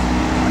yet.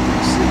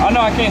 I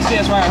know I can't say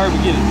that's right. I heard we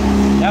get it.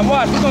 Now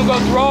watch, we're gonna go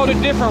through all the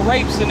different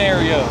rape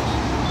scenarios.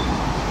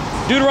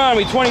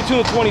 Deuteronomy 22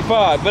 and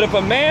 25. But if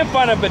a man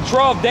find a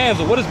betrothed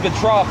damsel, what does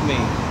betrothed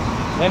mean?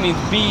 That means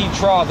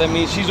betrothed. That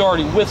means she's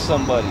already with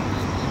somebody.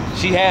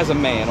 She has a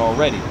man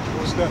already.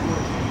 What's that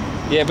word?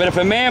 Yeah, but if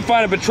a man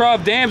find a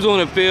betrothed damsel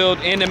in the field,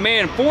 and the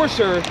man force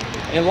her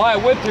and lie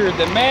with her,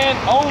 the man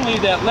only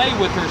that lay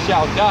with her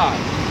shall die.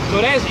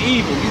 So that's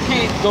evil. You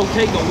can't go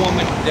take a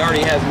woman that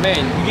already has a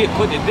man. You get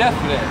put to death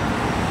for that.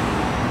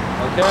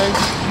 Okay?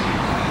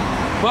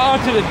 But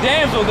unto the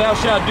damsel thou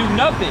shalt do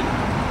nothing,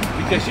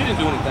 because she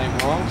didn't do anything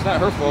wrong. It's not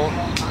her fault.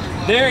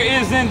 There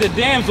is in the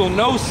damsel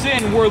no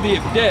sin worthy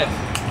of death.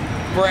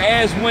 For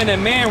as when a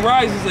man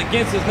rises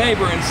against his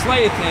neighbor and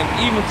slayeth him,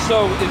 even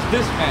so is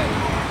this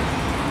matter.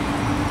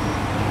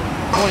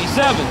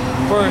 27.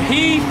 For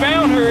he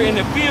found her in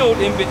the field,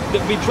 and the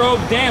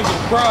betrothed damsel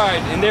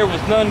cried, and there was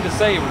none to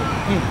save her.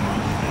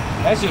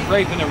 That's just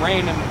raping a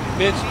random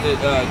bitch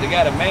that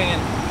got a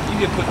man. You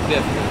get put to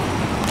death.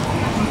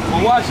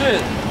 Well, watch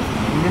this.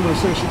 Remember it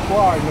said she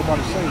cried,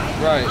 nobody saved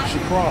her. Right. She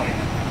cried.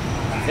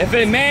 If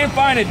a man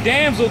find a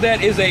damsel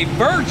that is a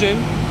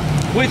virgin,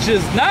 which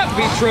is not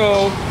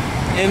betrothed,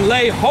 and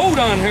lay hold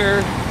on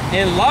her,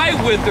 and lie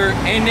with her,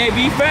 and they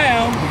be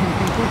found,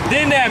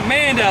 then that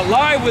man that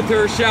lie with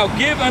her shall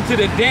give unto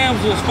the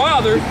damsel's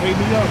father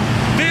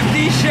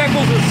 50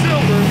 shekels of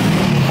silver,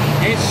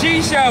 and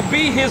she shall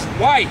be his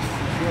wife,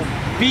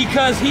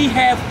 because he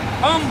hath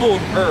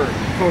humbled her.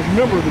 Because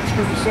remember, the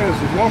scripture says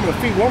the woman, the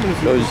feet woman is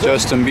That was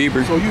Justin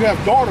Bieber. So you have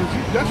daughters,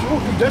 that's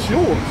yours. That's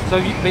yours. So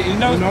you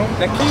know,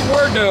 the key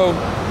word though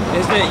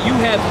is that you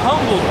have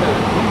humbled her.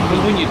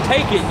 Because when you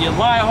take it, you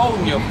lie hold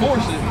and you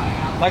force it.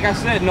 Like I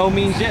said, no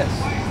means yes.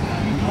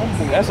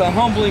 That's a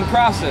humbling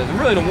process. And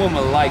really, the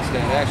woman likes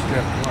that actually.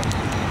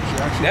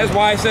 That's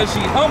why I said she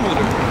humbled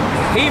her.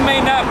 He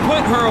may not put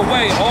her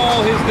away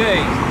all his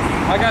days.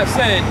 Like I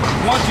said,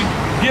 once you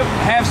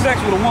have sex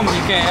with a woman,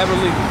 you can't ever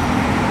leave her.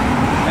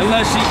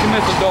 Unless she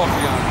commits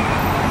adultery on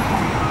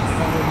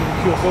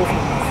you.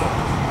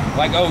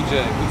 Like OJ.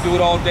 We do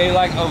it all day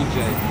like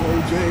OJ.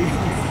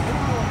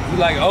 We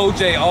like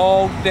OJ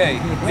all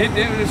day.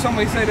 Did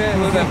somebody say that?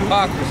 Was that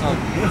Pac or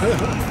something?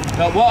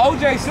 No, what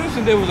OJ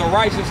Simpson did was a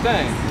righteous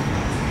thing.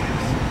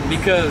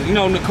 Because, you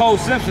know, Nicole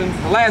Simpson,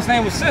 her last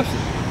name was Simpson.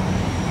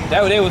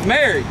 They was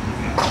married.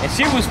 And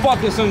she was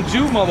fucking some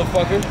Jew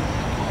motherfucker.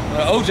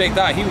 OJ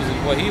thought he was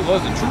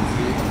the truth.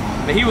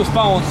 But he was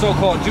following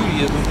so-called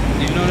Judaism.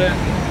 Did you know that?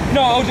 You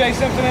know what OJ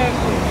Simpson is?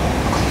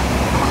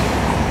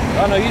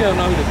 I know you don't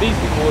know who the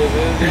Beastie Boys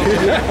is.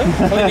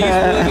 Clint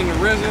Eastwood in the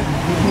RZA.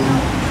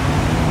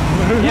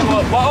 Yeah,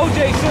 but what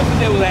OJ Simpson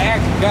did was an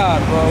act of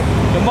God, bro.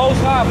 The Most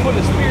High put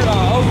a spirit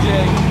on OJ,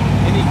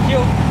 and he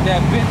killed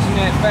that bitch and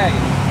that faggot.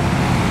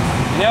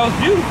 And that was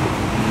beautiful.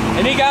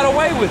 And he got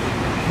away with it.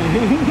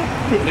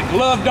 The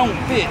glove don't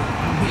fit.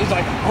 He's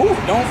like, oh,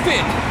 it don't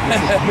fit.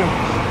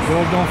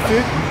 Glove don't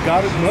fit, you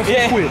got it, must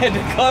quit. Yeah, the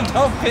glove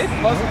don't fit,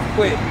 must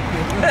quit.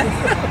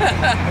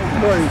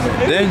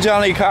 Didn't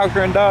Johnny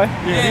Cochran die?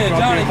 Yeah,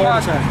 Johnny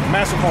Cochran.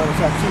 Massive heart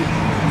attack too.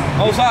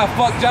 Most High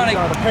fucked Johnny.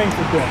 Got a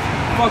painful death.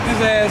 Fucked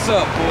his ass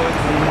up, boy.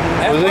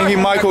 Wasn't he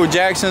Michael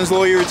Jackson's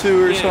lawyer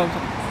too, or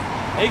something?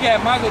 He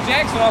got Michael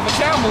Jackson off of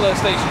child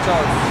molestation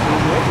charges.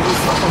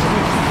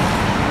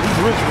 He's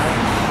rich,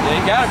 man. Yeah,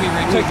 he gotta be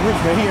rich. He's rich,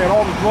 man. He had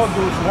all the drug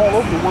dealers from all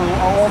over the world,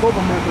 all over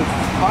America,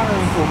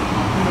 hiring for,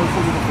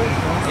 for the defense,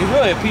 man. He's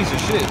really a piece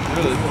of shit,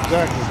 really.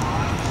 Exactly.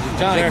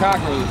 Johnny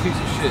Cochran was a piece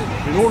of shit.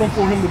 In order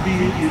for him to be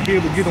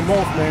able to get him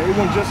off, man, it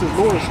wasn't just his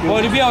lawyer skills. Well,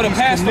 to be able to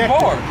pass the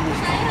bar.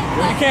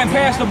 You can't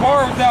pass the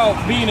bar without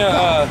being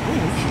a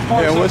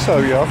Yeah, what's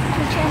up, y'all?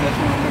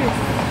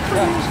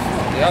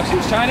 Yeah, she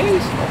was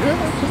Chinese?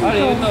 I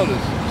didn't even know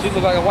this. She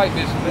looked like a white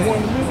bitch.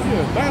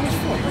 Yeah, bad as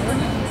fuck, man.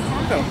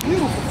 Got a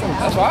beautiful face.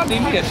 That's why I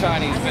need me a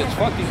Chinese bitch.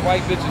 Fuck these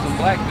white bitches and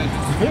black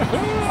bitches.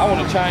 I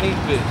want a Chinese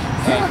bitch.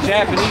 A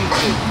Japanese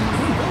bitch.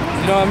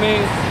 You know what I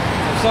mean?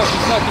 Sucky,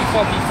 sucky,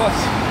 fucky,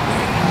 fucky.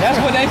 That's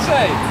what they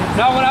say.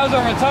 Now, when I was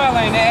over in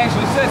Thailand, they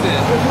actually said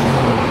that.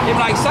 They'd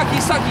be like, sucky,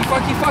 sucky,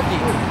 fucky, fucky.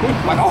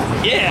 I'm like, oh,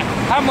 yeah.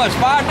 How much?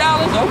 $5?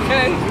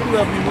 Okay. You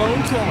left me long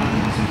time.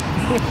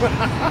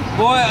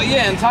 Boy,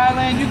 yeah, in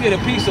Thailand, you get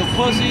a piece of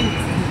pussy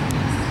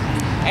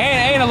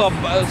and a little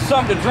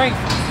something to drink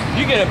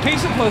You get a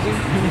piece of pussy,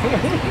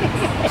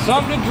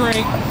 something to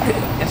drink,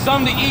 and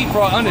something to eat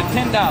for under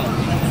 $10.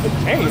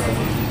 Damn.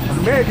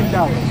 American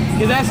dollars.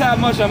 Cause that's how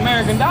much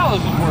American dollars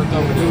is worth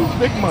over there.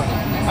 Big money.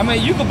 I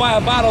mean, you could buy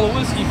a bottle of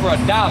whiskey for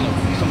 $1.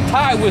 Some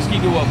Thai whiskey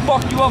to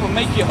fuck you up and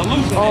make you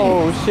hallucinate.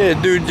 Oh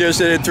shit, dude just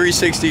did a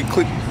 360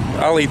 clip,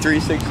 Ollie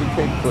 360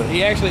 kick flip.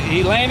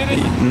 He landed it?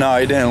 No,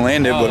 he didn't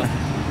land it, but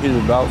he's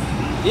about.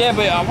 Yeah,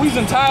 but we was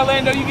in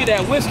Thailand though, you get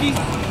that whiskey.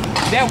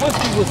 That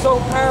whiskey was so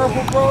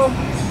powerful, bro,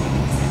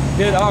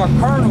 that our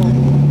colonel,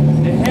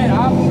 the head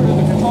officer, the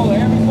controller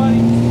of everybody,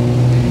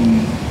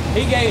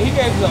 he gave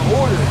us an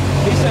order.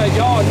 He said,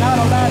 y'all not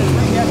allowed to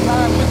drink that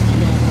Thai whiskey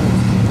no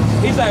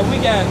more. He's like,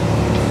 we got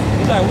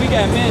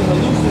men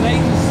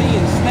hallucinating,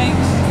 seeing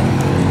snakes.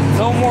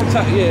 No more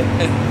time. Yeah,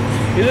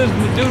 it is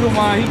a dude of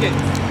mine.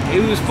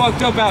 He was fucked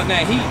up out in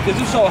that heat because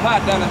it was so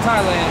hot down in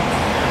Thailand.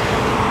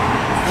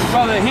 His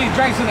brother, he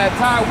drank some of that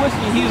Thai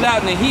whiskey. He was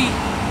out in the heat.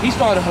 He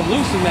started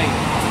hallucinating.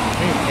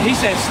 And he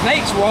said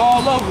snakes were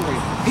all over him.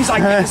 He's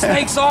like, get the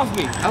snakes off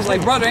me. I was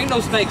like, brother, ain't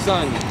no snakes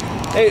on you.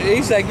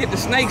 He said, get the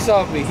snakes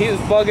off me. He was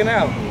bugging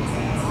out.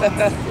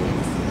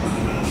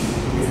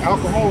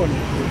 Alcohol and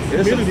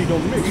humidity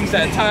don't mix. He's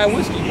that Thai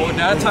whiskey, boy.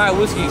 Now, that Thai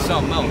whiskey is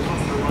something else.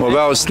 What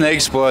about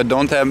snake's blood?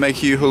 Don't that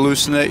make you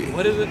hallucinate?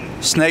 What is it?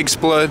 Snake's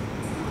blood?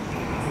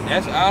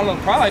 That's, I don't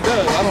know, probably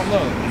does. I don't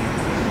know.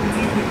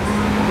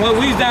 Well,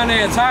 we was down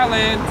there in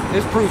Thailand.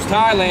 This proves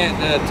Thailand,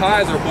 the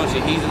Thais are a bunch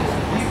of heathens.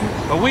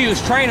 But we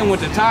was training with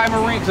the Thai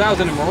Marines, because I was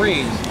in the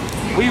Marines.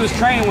 We was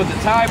training with the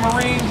Thai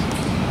Marines.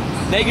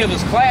 They give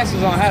us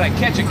classes on how to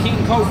catch a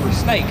king cobra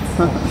snake.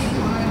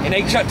 And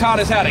they taught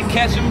us how to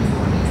catch them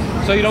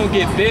so you don't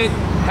get bit,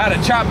 how to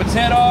chop its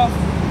head off.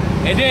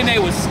 And then they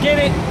would skin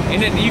it,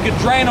 and then you could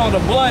drain all the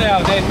blood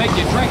out, they'd make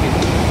you drink it.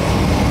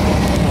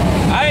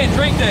 I didn't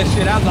drink that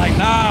shit. I was like,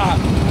 nah,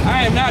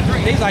 I am not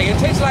drinking. He's like, it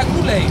tastes like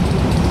Kool-Aid.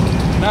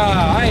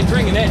 Nah, I ain't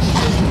drinking that shit.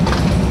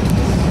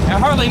 And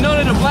hardly none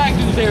of the black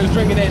dudes there was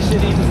drinking that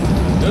shit either.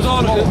 It was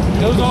all,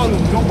 nobody,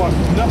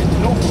 nothing.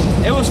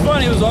 It was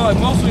funny, it was all,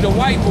 mostly the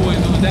white boys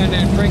that was down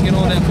there drinking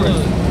all that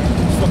blood.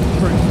 It's fucking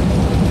crazy.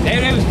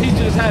 They was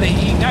teaching us how to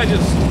eat, not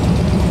just,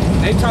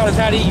 they taught us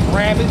how to eat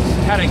rabbits,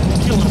 how to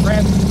kill a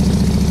rabbit.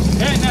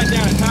 That's not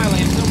down in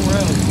Thailand, somewhere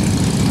else.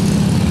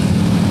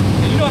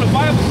 And you know the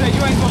Bible said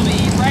you ain't supposed to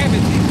eat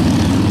rabbits.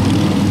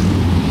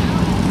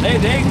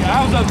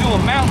 I was up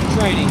doing mountain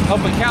training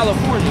up in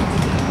California.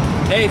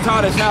 They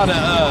taught us how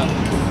to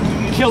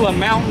kill a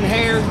mountain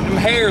hare. Them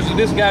hares of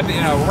this guy,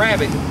 a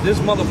rabbit, this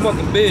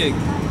motherfucking big,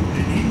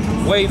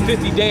 weighed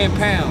 50 damn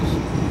pounds.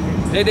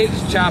 They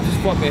just chopped his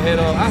fucking head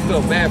off. I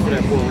felt bad for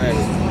that poor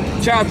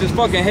rabbit. Chopped his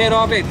fucking head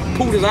off, they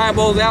pulled his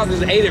eyeballs out and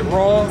just ate it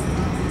raw.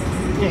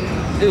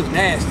 It was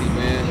nasty,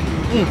 man.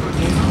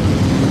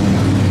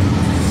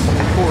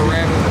 Poor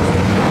rabbit.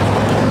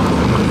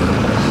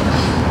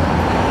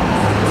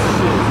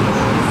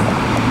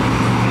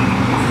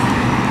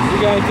 You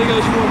got anything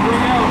else you want to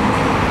bring out?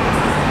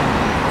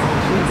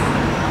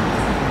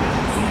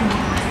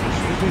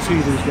 These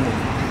heathens doing.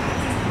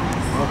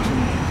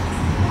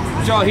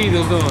 What y'all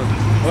heathens doing?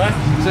 What?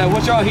 Said,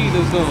 what y'all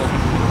heathens doing?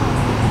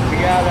 We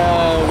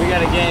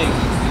got a gang.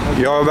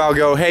 Y'all about to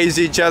go haze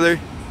each other?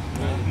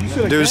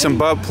 Do some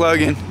butt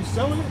plugging? You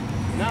selling it?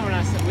 No, we're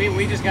not.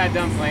 We just got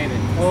done playing it.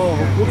 Oh,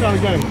 what kind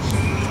of games?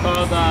 It's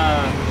called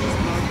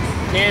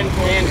Can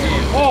Jam.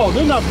 Oh,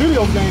 they're not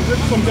video games. They're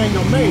some thing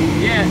they made.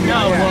 Yeah,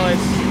 no, well,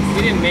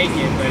 we didn't make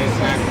it, but it's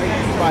not.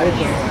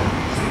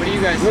 What do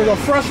you guys You're think?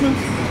 a freshman?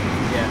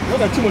 Yeah.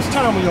 Y'all got too much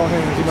time on your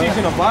hands, We're man.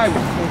 teaching the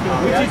Bible.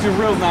 We're teaching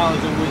real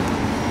knowledge and wisdom.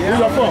 Where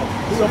y'all from?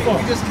 Where y'all from?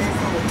 We just came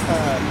from,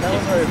 that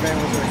was our event,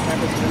 was our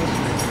campus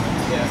ministry.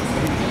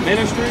 Yeah.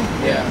 Ministry?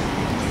 Yeah.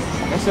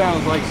 That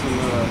sounds like some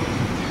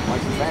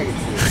faggot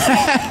shit.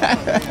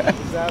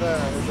 Is that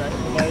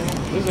the Bible?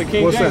 This is a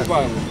King What's James that?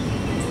 Bible.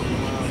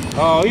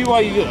 Oh, you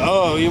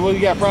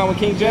got a problem with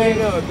King James?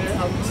 No, I'm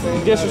just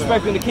saying. You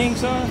disrespecting the king,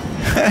 son?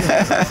 I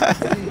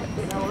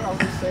was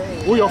just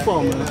saying. Where y'all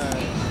from, man?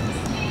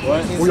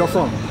 What? Where y'all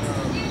from?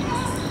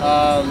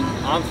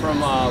 I'm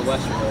from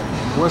Westerville.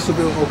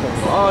 Westerville? Okay.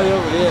 Oh,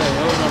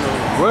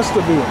 yeah.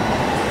 Westerville.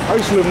 I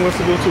used to live in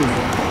Westerville too.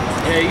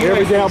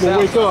 Every day I would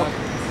wake up,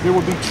 there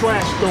would be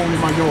trash thrown in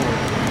my yard.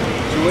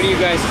 So what are you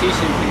guys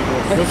teaching people?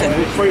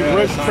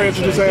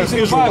 Prejudice ass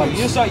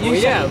Israelites.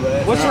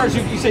 What church?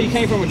 You say you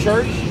came from a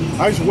church?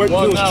 I used to wait till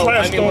there was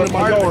trash thrown in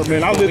my yard,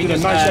 man. I lived in a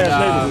nice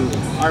ass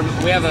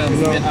neighborhood. We have a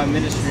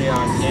ministry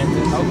on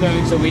campus.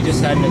 Okay. So we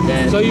just had an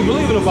event. So you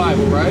believe in the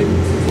Bible, right?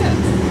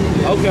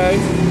 Yeah. Okay.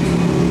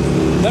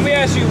 Let me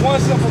ask you one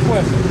simple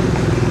question.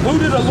 Who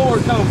did the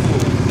Lord come for?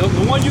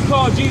 The one you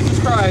call Jesus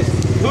Christ,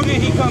 who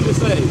did he come to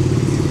save?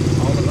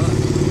 All of us.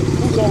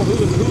 Who's all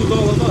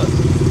of us?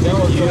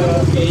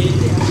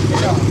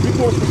 Be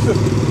more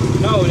specific.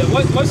 No,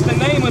 what's the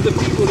name of the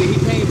people that he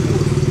came for?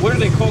 What are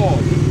they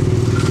called?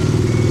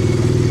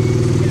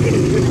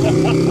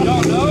 You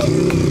don't know?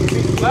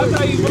 That's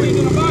how you believe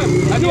in the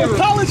Bible. You're a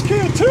college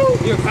kid too?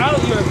 You're a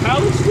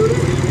college student?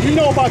 You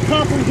know about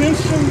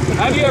comprehension?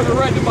 Have you ever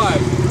read the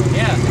Bible? Yeah,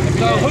 Yeah.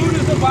 So who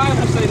does the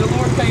Bible say the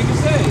Lord came to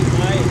save?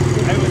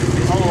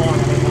 Hold on,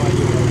 I have no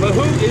idea. But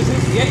who is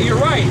this? Yeah, you're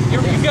right. You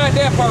got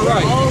that part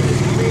right.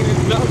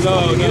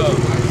 No.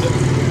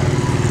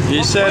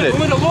 He said it.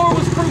 When the Lord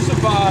was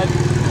crucified,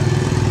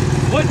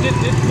 what did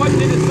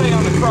it say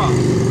on the cross?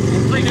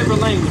 In 3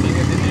 different languages.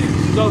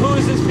 So who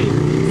is this people?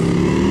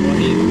 Well,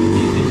 he's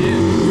a Jew.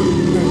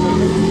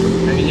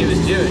 I mean, he was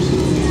Jewish.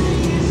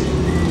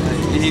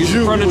 He's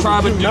from the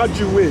tribe of Not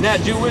Jewish.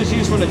 Not Jewish,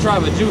 he's from the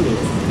tribe of Judah.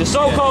 The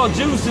so-called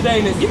Jews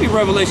today, give me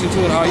Revelation 2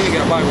 and you ain't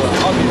got a Bible.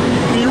 I'll give you.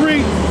 Can you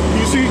read? Can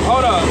you see?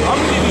 Hold on, I'm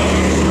gonna give you.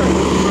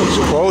 It's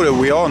quoted.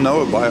 We all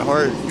know it by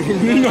heart.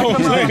 You know what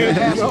I'm saying?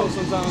 Asshole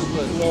sometimes,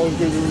 but It's always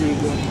good to read,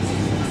 bro.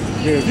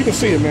 Yeah, if you can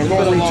see it, man, go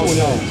It's and been a read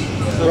 2 long and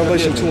 9. time.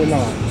 Revelation 2 and 9.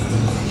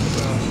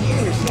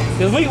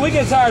 because we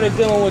get tired of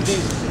dealing with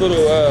these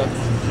little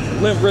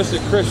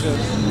limp-wristed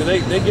Christians,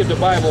 because they give the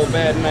Bible a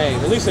bad name.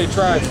 At least they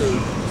try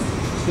to.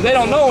 Because they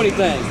don't know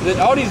anything.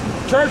 All these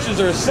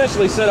churches are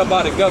essentially set up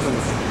by the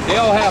government. They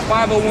all have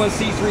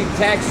 501c3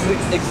 tax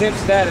exempt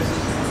status.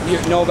 You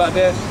know about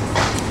that?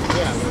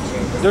 Yeah.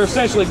 They're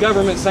essentially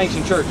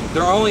government-sanctioned churches.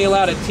 They're only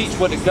allowed to teach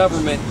what the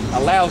government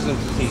allows them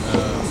to teach.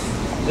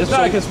 It's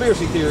not a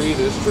conspiracy theory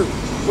either. It's true.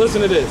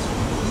 Listen to this.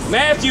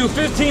 Matthew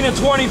 15 and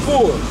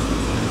 24.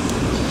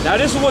 Now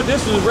this is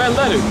red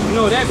letter. You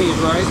know what that means,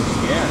 right?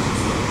 Yeah.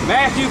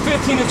 Matthew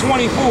 15 and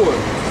 24.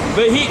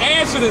 But he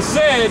answered and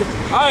said,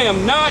 I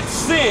am not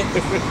sent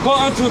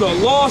but unto the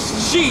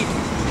lost sheep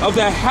of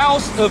the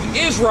house of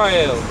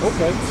Israel.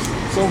 Okay.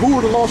 So who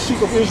are the lost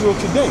sheep of Israel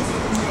today?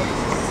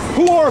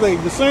 Who are they?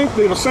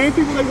 They're the same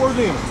people they were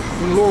then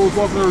when the Lord was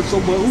walking the earth. So,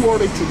 but who are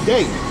they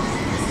today?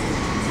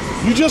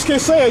 You just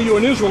can't say you're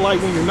an Israelite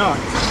when you're not.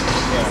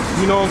 Yeah.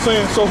 You know what I'm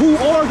saying? So who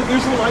are the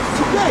Israelites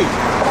today?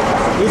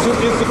 Is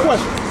the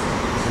question.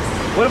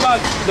 What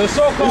about the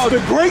so-called...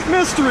 It's the great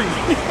mystery.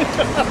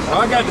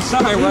 I got the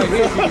sign right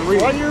here. So you can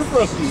read Right it. here in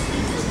front of you.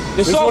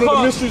 The It's one of the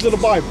so-called mysteries of the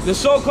Bible. the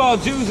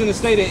so-called Jews in the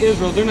state of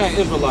Israel, they're not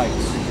Israelites.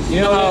 You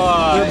know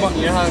how They're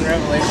you know how in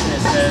Revelation it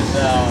says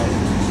the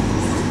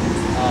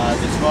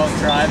 12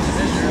 tribes of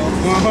Israel?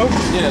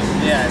 yeah.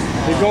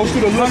 Yeah. It goes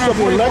through the list of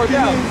the elected.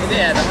 144,000.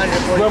 Yeah, the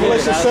 144,000.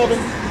 Revelation 7.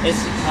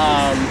 It's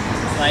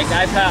like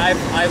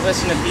I've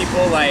listened to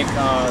people like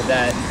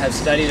that have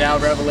studied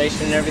out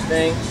Revelation and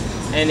everything,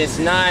 and it's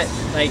not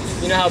like,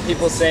 you know how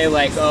people say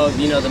like, oh,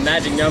 you know, the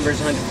magic number is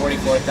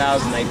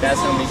 144,000, like that's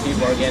how many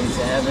people are getting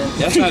to heaven.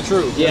 That's not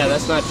true. Yeah,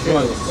 that's not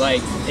true.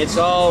 Like it's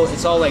all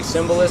like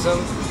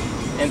symbolism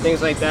and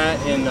things like that.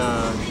 And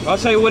I'll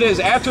tell you what it is.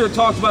 After it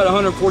talks about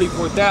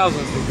 144,000,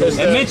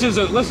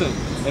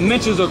 it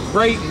mentions a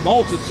great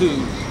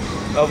multitude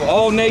of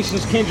all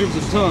nations, kindreds,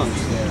 and tongues.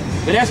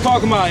 But that's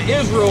talking about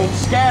Israel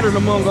scattered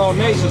among all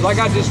nations. Like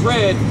I just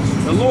read,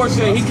 the Lord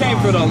said He came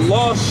for the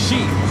lost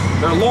sheep.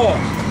 They're lost.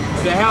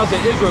 The house of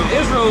Israel.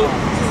 Israel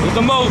is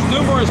the most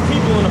numerous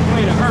people on the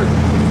planet Earth.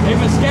 They've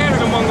been scattered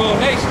among all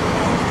nations.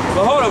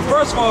 But hold up,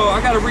 first of all,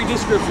 I got to read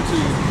this scripture to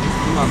you.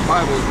 My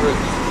Bible is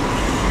written.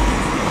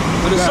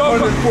 But it's That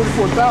so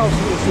 144,000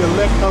 is the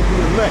elect of the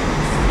elect.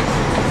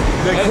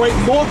 That great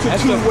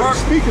multitude we're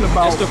speaking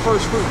about, That's the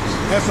first fruits.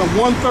 that's a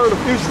 1/3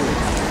 of Israel.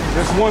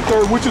 That's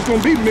 1/3, which is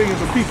going to be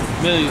millions of people.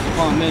 Millions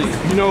upon millions.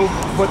 You know,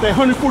 but that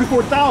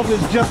 144,000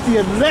 is just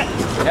the elect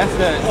That's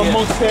the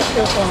amongst that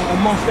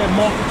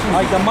multitude.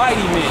 like the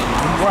mighty men.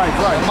 Right.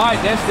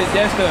 That's the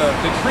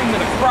cream of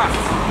the crop.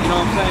 You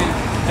know what I'm saying?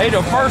 They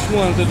the first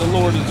ones that the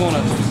Lord is going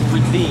to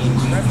redeem,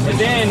 and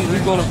then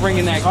He's going to bring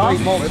in that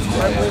great multitude.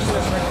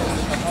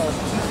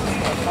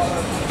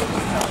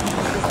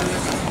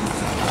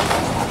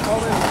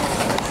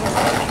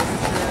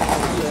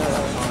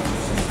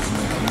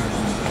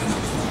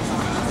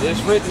 It's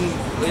written.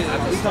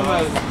 It's talking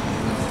about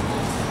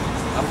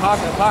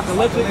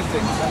apocalyptic.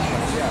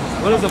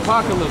 What does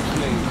apocalypse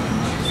mean?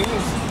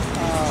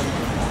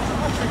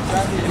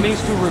 It means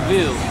to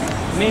reveal.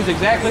 It means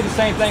exactly the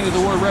same thing as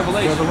the word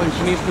revelation.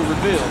 It means to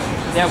reveal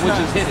that which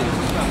is hidden.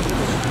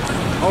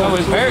 Oh,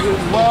 it's very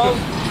well.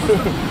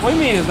 What do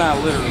you mean it's not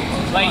literal?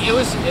 like it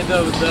was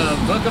the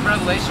book of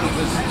Revelation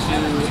was to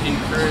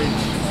encourage.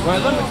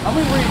 Right, I'm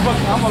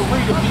gonna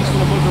read a piece from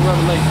the book of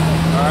Revelation.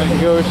 All right,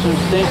 go some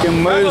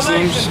stinking Muslims.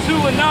 Revelation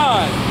 2 and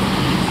 9.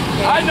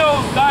 I know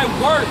thy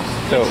works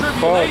in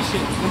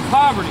tribulation and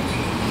poverty.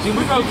 See,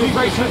 we go through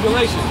great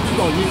tribulation.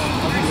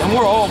 And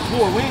we're all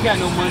poor. We ain't got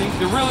no money.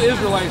 The real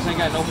Israelites ain't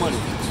got no money.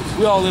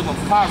 We all live in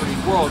poverty.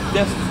 We're all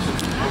destitute.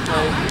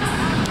 Okay?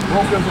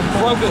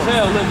 Broke as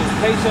hell, living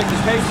paycheck to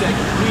paycheck.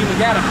 We even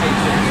got a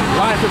paycheck.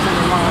 Why? Because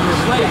we're under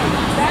slavery.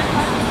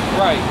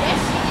 Right.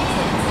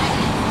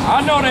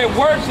 I know that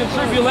works in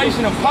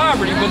tribulation and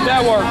poverty, but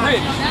thou art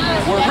rich.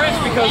 We're rich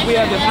because we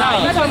have this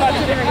knowledge.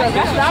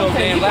 This is so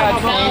damn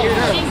loud. You can't hear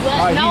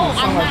that. No,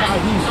 I'm not.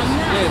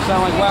 Yeah, it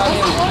sound like wild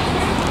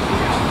animals.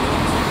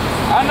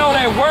 I know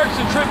that works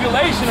in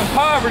tribulation and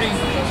poverty.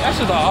 That's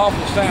just an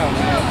awful sound,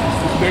 man.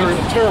 Very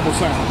terrible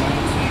sound, man.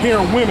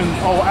 Hearing women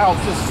all out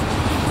just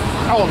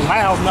all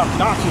loud and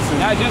obnoxious.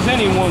 Not just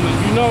any woman,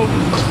 you know.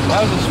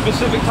 That was a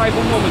specific type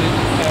of woman that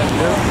you had.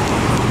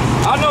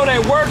 I I know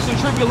that works in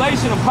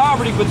tribulation and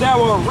poverty, but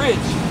thou art rich.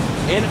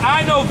 And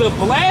I know the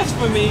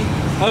blasphemy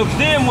of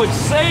them which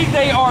say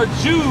they are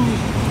Jews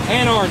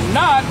and are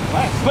not,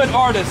 but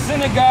are the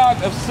synagogue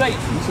of Satan.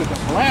 You said the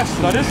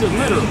blasphemy. Now this is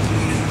literal.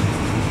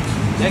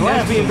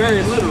 That's being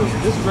very literal.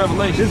 This is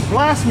Revelation. It's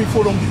blasphemy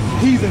for them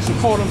heathens to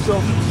call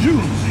themselves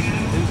Jews.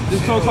 The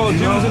so-called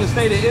Jews in the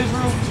state of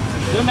Israel,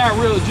 they're not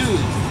real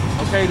Jews.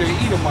 Okay, they're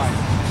Edomites.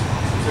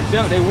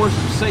 They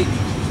worship Satan.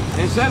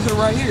 And it says it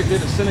right here, they're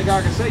the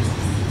synagogue of Satan.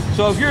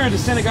 So if you're in the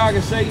synagogue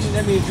of Satan,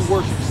 that means you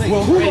worship Satan.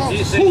 Well, who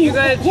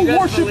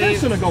worship in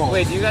synagogue?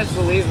 Wait, do you guys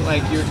believe,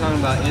 like you were talking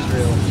about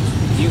Israel,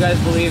 do you guys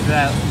believe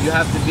that you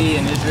have to be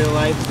an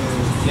Israelite to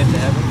get to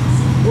heaven?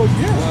 Well,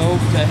 yeah. Well,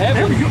 to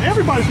heaven.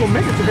 Everybody's going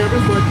to make it to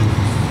heaven, but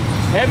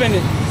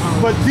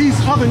but these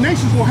other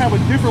nations will have a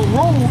different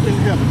role in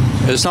heaven.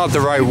 It's not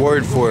the right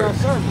word for it.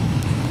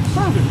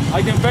 Servants.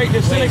 I can break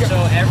this synagogue.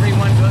 So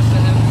everyone goes to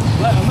heaven?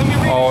 Let me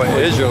read Oh,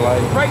 it.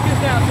 Israelite. Break this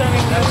down, tell me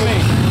what that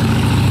means.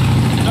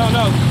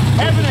 No.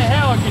 Heaven and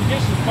hell are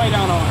conditions played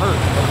out on earth,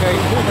 okay?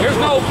 There's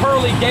no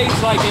pearly gates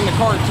like in the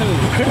cartoon,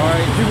 all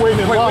right? You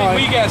waiting in line.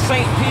 We got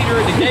St. Peter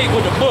at the gate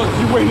with the book.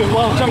 You waiting in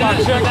line. Talking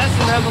about check. That's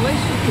in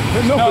Revelation.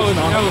 No,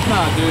 it's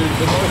not, dude.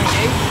 The golden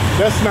gate?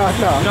 That's not,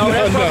 No,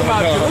 that's talking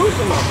about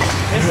Jerusalem.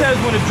 It says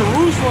when the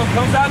Jerusalem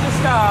comes out of the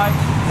sky,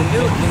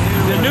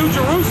 the new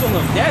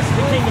Jerusalem, that's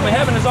the kingdom of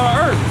heaven is on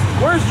earth.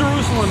 Where's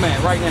Jerusalem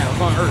at right now?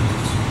 It's on earth.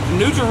 The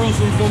new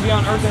Jerusalem's going to be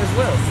on earth as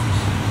well.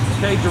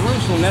 Okay,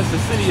 Jerusalem, that's the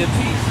city of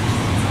peace.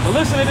 But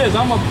listen to this,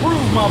 I'm going to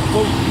prove what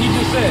he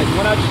just said,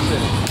 what I just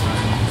said.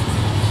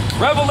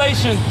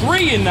 Revelation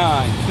 3 and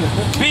 9.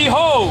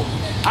 Behold,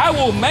 I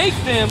will make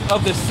them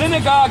of the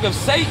synagogue of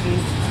Satan,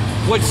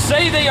 which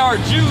say they are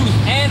Jews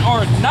and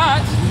are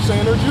not, You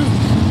saying they're Jews?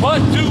 but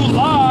do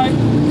lie.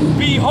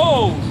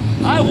 Behold,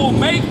 I will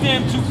make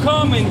them to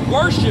come and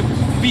worship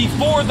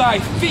before thy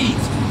feet,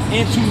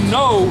 and to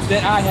know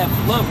that I have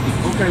loved thee.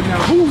 Okay, now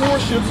who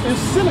worships in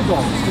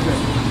synagogues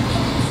today?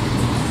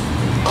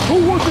 Who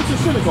worships in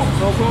synagogues?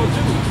 So-called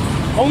Jews.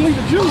 Only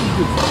the Jews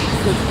do.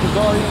 Because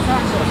all these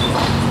cocksuckers.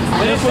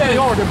 But it That's what says, they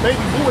are, the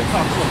baby boy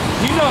cocksuckers.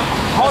 you know,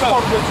 hold That's up.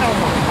 part of their town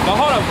hall. Now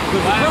hold up.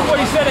 Look what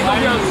he said. It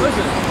gonna be on.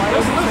 Listen.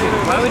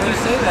 Why would you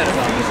say that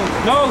about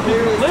them? No,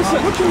 listen.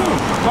 What you mean?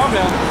 Calm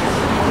down.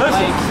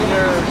 Listen. Like,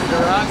 they're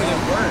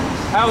derogative words.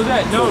 How is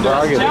that? No, they're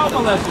Derogative. child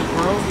molesters,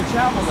 bro. The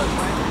child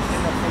molesters.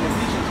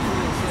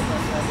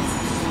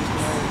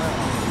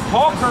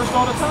 Paul cursed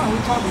all the time. What are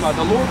you talking about?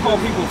 The Lord called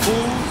people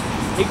fools.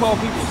 He called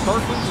people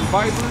serpents and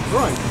vipers.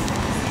 Right.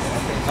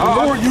 The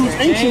Lord used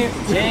ancient...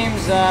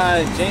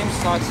 James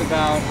talks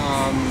about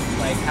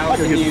like how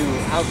can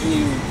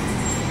you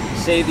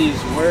say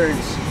these words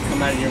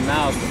come out of your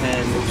mouth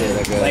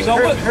and like So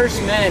what- curse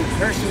men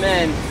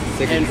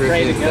and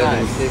pray to God.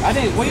 I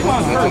didn't. What do you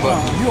want to curse?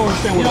 You don't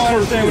understand what You don't a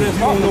curse understand what is. it's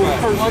You don't know talking what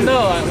a curse Well, is.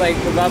 no, like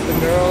about the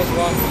girls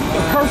walking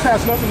A by. curse has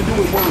nothing to do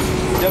with words.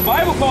 The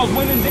Bible calls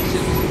women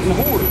bitches and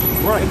whores.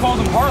 Right. It calls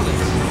them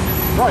harlots.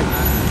 Right.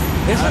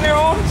 It's in there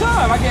all the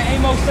time. I get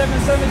Amos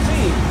 7:17.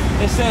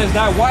 It says,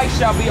 thy wife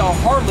shall be a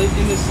harlot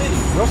in the city.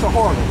 That's a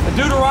harlot.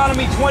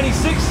 Deuteronomy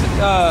 26,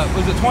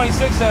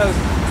 says,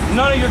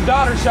 none of your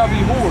daughters shall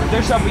be whores.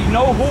 There shall be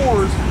no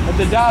whores of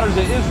the daughters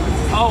of Israel.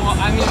 Oh, well,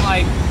 I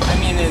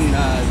mean in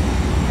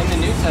the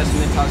New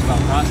Testament it talks about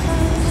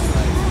prostitutes.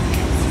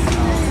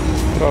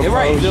 Like, You're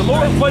right. The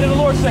Lord, what did the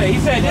Lord say? He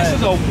said, this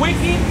is a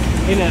wicked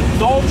and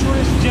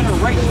adulterous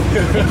generation.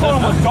 He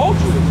called them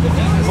adulterous.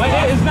 But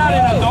it's not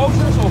an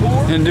adulterous or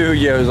whore. And dude,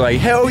 yeah, was like,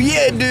 hell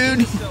yeah,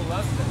 dude.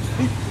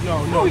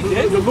 No, he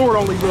did. the Lord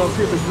only loves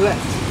his elect.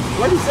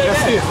 What did he say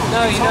That's that? it.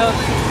 no, you know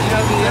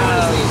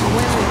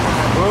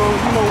Well,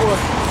 you know what?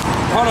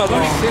 Hold on, let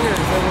me see.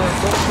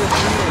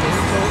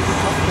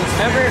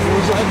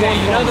 okay,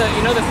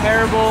 you know the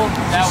parable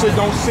that He said,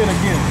 don't sin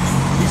again.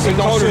 He said,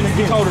 don't sin He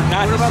again. told her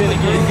not to sin He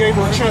again. gave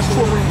her a chance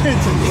for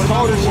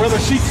repentance. Whether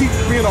she keeps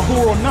being a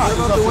whore or not,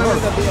 it's up to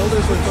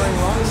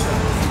her.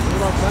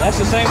 That's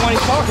the same one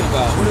he's talking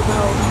about.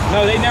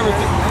 No, they never.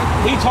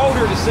 He told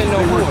her to sin no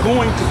They more. were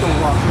going to throw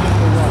rocks.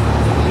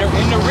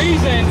 And the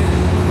reason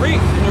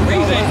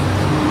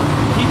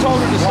he told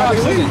her to Why stop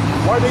they leave? sinning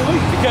Why they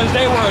leave? because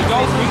they were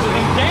adulteries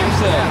and James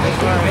said.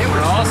 they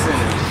were all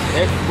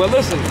sinners. But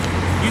listen,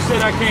 you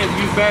said I can't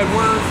use bad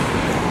words.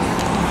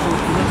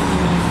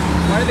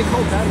 Why are they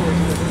called bad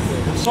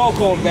words?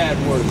 So-called bad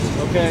words,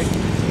 okay?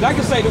 And I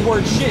can say the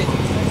word shit,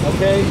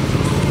 okay?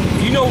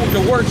 You know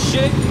the word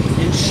shit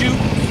and shoot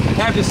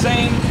have the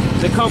same,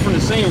 they come from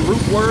the same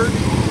root word.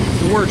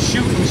 The word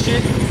shoot and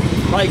shit.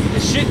 Like the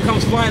shit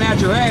comes flying out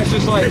your ass,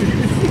 just like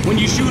when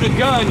you shoot a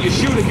gun,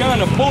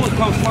 a bullet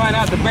comes flying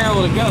out the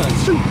barrel of the gun.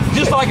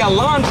 Just like a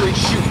laundry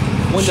chute.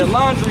 When the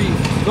laundry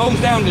goes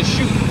down the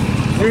chute.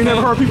 You ain't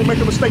never heard people make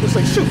a mistake and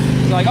say shoot.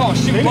 It's like, oh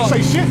shoot. They didn't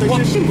say shit, they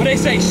said shoot. But they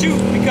say shoot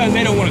because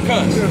they don't want to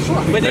cuss. That's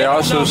right. But They don't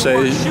also know the say-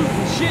 word shoot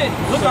and shit.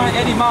 Look on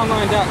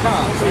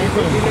EddieMomline.com.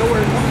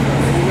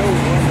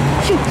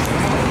 Shoot.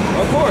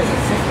 Of course.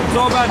 It's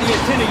all about the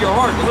intent of your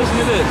heart. But listen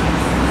to this.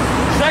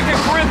 2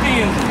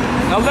 Corinthians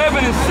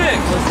 11 and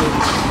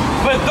 6.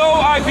 But though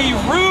I be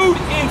rude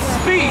in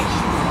speech,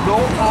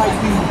 Though I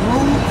be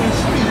rude in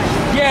speech,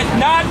 yet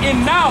not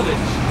in knowledge.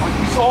 like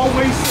he's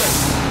always said.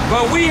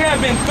 But we have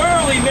been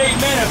thoroughly made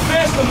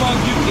manifest among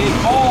you in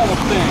all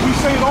things. We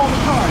say it all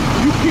the time.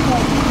 You people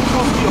are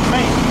supposed to be a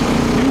man.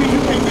 You mean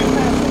you can't get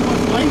past so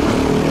much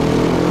language?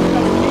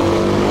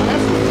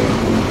 That's what it is.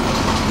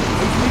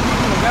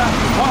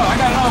 Oh, I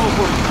got another one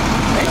for you.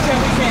 They said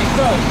we can't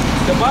cuss.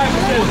 The Bible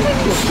says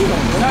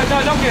no,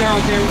 don't get her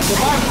on camera.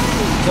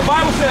 The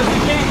Bible says we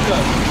can't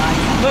cuss.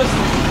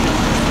 Listen.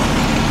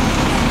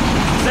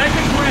 2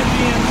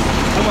 Corinthians,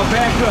 I'm gonna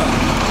back up.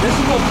 This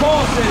is what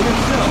Paul said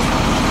himself.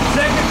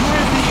 2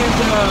 Corinthians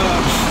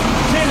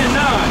 10 and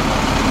 9.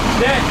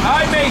 That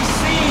I may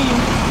seem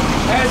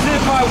as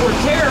if I were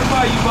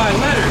terrified you by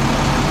letters.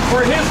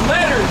 For his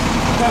letters,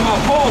 talking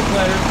about Paul's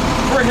letters,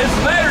 for his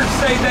letters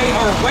say they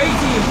are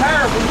weighty and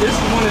powerful. This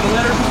is one of the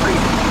letters we're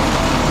reading.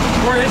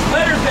 For his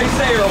letters they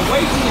say are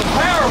weighty and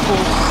powerful,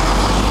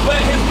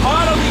 but his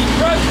bodily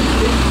presence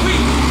is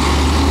weak.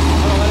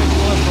 Oh, let it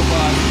go up for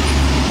God.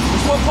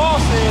 That's what Paul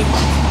said.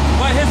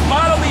 But his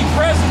bodily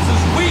presence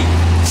is weak,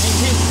 and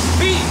his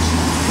speech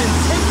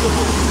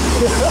contemptible.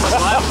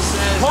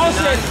 Paul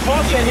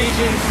said he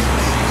can.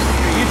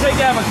 You take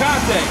that out of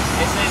context.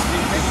 It says,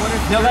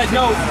 No,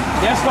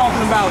 that's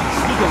talking about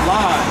speaking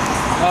lies.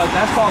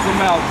 That's talking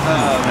about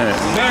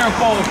bearing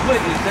false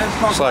witness. That's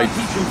talking It's like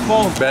about teaching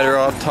false. better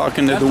off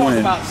talking to That's the talking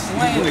wind. about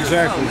slander.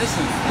 Exactly. oh,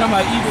 listen, Talking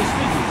about evil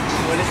speaking.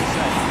 what does it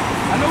say?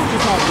 I know what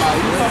you're talking about.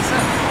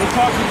 It's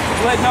talking,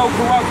 let no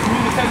corrupt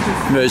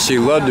communication. But she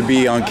loved to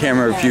be on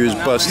camera if you was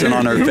busting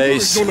on her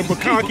face. Doing the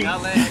bukkake.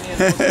 Not letting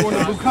it Doing the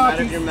out bukkake.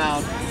 of your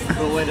mouth,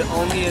 but what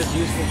only is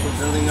useful for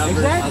building up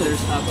Exactly. others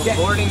up Yeah.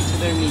 according to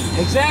their needs.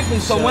 Exactly.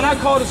 So when I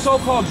called a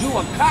so-called Jew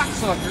a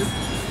cocksucker,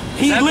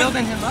 Is that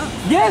building him up?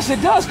 Yes,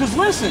 it does, because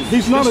listen.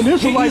 He's not an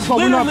Israelite, so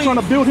we're not literally- trying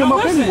to build him no,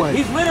 up listen, anyway.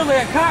 He's literally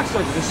a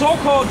cocksucker. The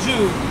so-called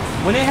Jew,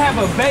 when they have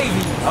a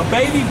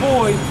baby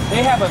boy,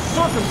 they have a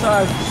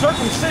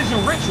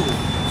circumcision ritual.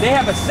 They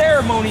have a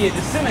ceremony at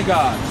the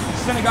synagogue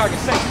of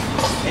Satan.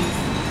 And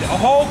the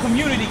whole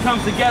community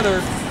comes together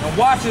and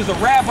watches a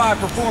rabbi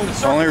perform the The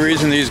circumcision. only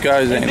reason these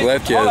guys ain't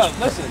left yet Hold is up,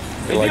 listen.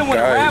 they're And like then when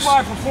guys. a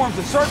rabbi performs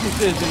the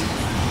circumcision,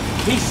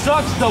 he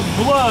sucks the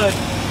blood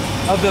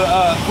of the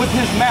with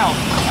his mouth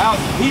out.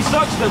 He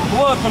sucks the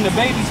blood from the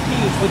baby's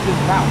penis with his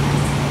mouth.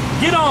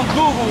 Get on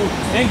Google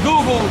and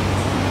Google.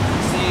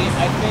 See,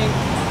 I think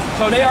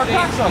So they are you know,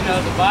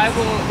 cocksuckers. the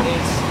Bible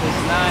is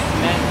not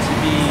meant to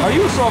be. Are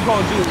you a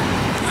so-called Jew?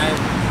 I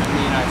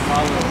mean, I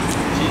follow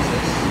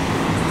Jesus.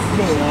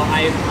 So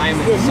I'm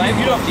a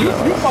disciple of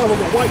Jesus. You follow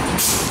the white.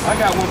 I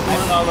got one I for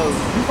you. follow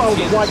You follow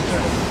the Jesus white.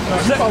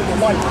 Christ. You follow the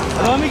white.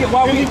 Let me get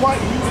while Any we.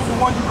 white? You the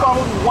one you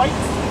follow the white?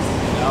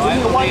 No, Is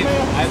he a white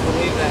man? I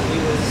believe that he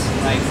was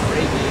like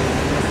Arabian.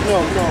 No,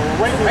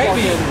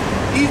 Arabian.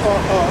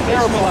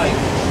 Arab.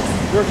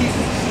 They're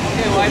Hebrews.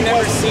 Okay, well, I've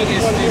never seen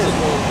his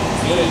physical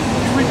being.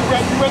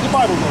 You read the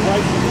Bible though,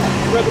 right?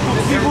 You read the book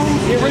of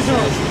Hebrews? The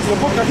original. The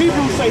book of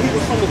Hebrews say he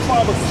was from the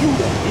tribe of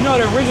Judah. You know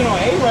the original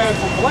Arabs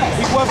were black.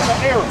 He wasn't an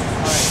Arab.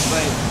 Alright,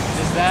 but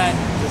does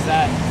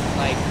that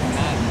like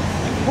not?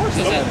 Of course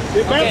Does that?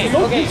 It matters.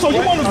 Okay. So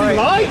you want to be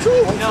lied to?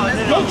 No.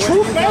 No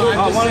truth matters?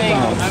 I'm just saying.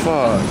 Oh,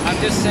 fuck. I'm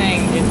just saying.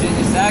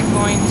 Is that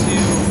going to?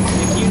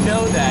 If you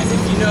know that,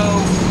 if you know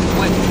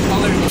what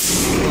color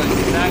this was,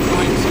 is that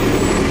going to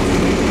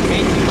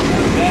make you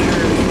a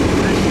better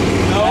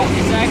Christian? No.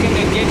 Is that going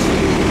to get you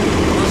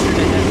closer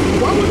to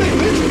heaven? Why would they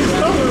mention his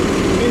color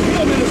and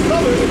him and his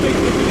color if they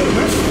get a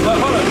message?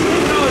 Hold on.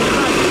 No, you're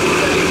not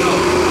saying no.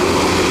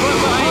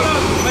 But hold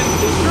on. But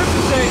the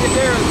scripture says that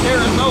there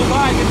is no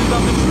lie in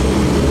of the truth.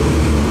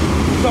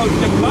 So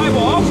the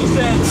Bible also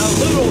says a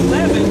little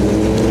leaven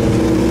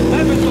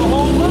leavens the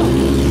whole lump.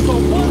 So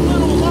one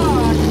little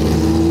lie.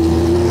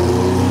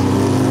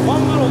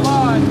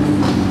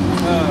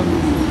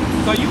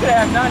 So you could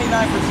have 99%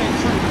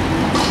 truth,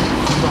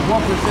 but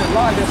 1%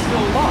 lie. That's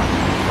still a lie.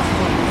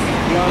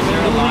 You know what I'm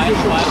saying? A lie in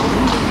the Bible?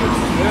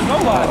 There's no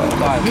lie in the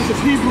Bible. This is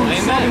Hebrews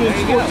Amen. 7 There and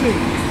you go.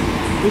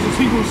 14. This is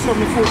Hebrews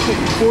 7 and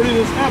 14. For it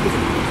is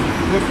evident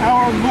that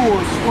our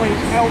Lord sprang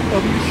out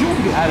of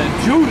Judah. Out of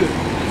Judah.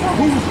 Now,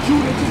 who was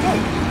Judah today?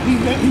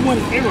 He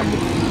went Arab.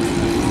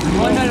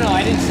 Well, no,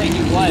 I didn't say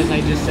he was.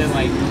 I just said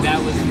like that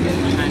was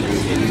kind of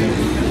skipped over.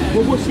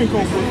 Well, what's think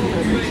on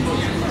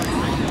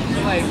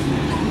Like,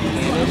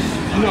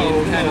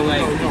 No, kind of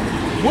like. no.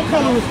 What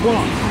color is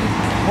bronze?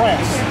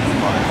 Brass.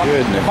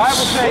 Goodness. The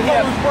Bible says What he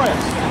had color is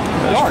brass?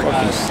 That's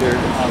fucking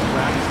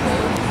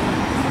serious.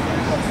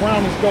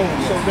 Brown is gold,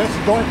 so that's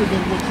darker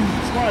than what you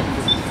described it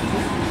as.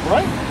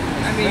 Right?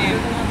 I mean,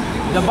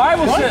 the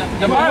Bible Right? said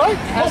the Am I Bible. right?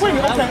 Oh, wait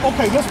a minute.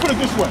 Okay, let's put it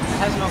this way.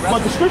 has no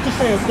But the scripture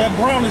says that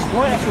brown is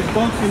brass is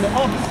burnt in the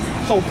oven.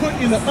 So put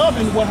in the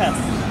oven, what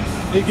happens?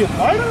 It gets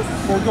lighter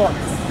or darker?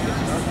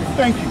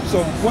 Thank you.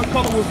 So what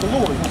color was the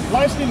Lord?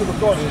 Light skinned or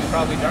dark skinned?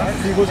 probably dark.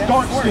 He was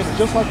dark skinned,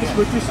 just like the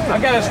scripture says. I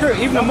got a script.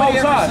 Even the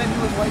Most High.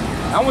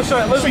 I want to show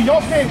you. See, Listen.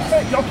 y'all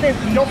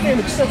can't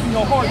accept in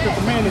your heart that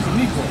the man is a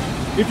Negro.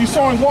 If you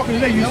saw him walking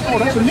today, you thought, oh,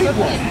 that's a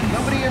Negro.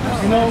 Nobody ever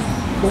You know,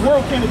 the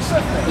world can't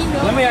accept that.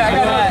 Let me. I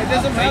got. It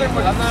doesn't matter,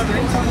 but I'm not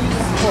racist.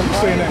 Well,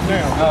 you're saying that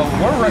now.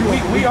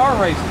 We are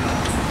racist.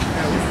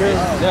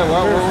 Yeah,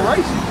 we're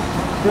racist.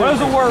 What does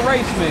the word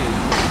race mean?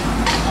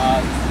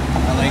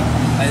 Like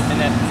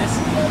an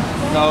ethnicity.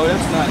 No,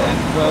 that's not.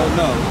 Well,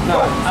 no, it's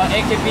not.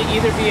 It could be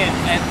either be an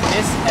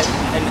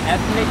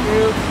ethnic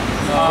group,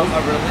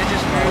 a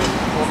religious group,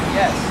 or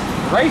yes.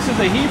 Race is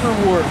a Hebrew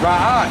word,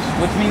 ra'ash,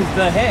 which means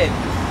the head.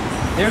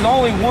 There's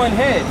only one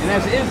head, and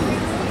that's Israel.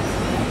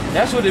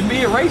 That's what to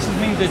be a racist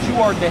means, that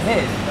you are the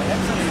head.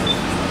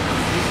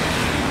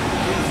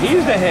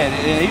 He's the head,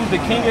 and he's the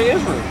king of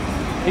Israel.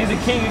 He's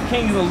the king of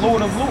kings, the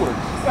Lord of lords.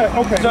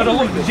 Okay. So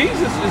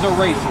Jesus is a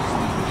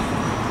racist.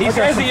 He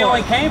says he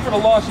only came for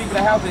the lost sheep of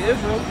the house of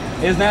Israel.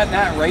 Is that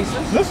not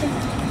racist? Listen,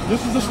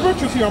 this is the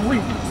scriptures here I'm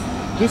reading.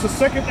 This is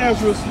 2nd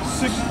Ezra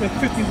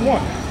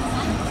 6:51.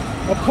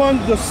 Upon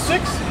the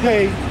 6th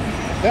day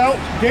thou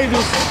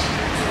gavest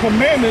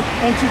commandment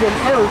unto the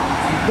earth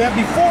that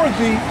before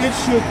thee it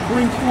should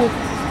bring forth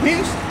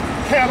beasts,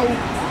 cattle,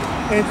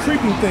 and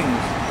creeping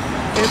things.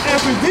 And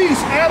after these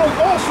Adam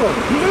also,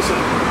 you listen,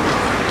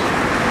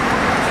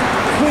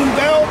 whom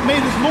thou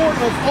madest Lord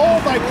of all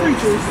thy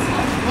creatures,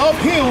 of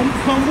him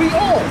come we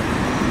all.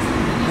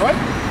 Right?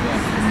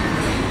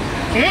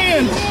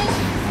 And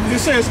it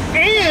says,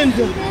 and,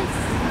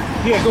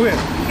 yeah, go ahead.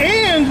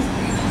 And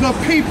the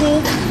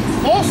people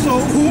also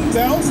whom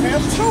thou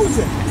hast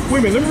chosen. Wait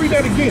a minute, let me read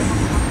that again.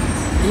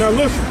 Now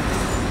listen.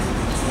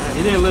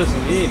 He didn't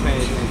listen. He ain't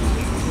paying attention.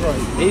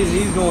 Right.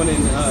 He's going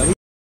in.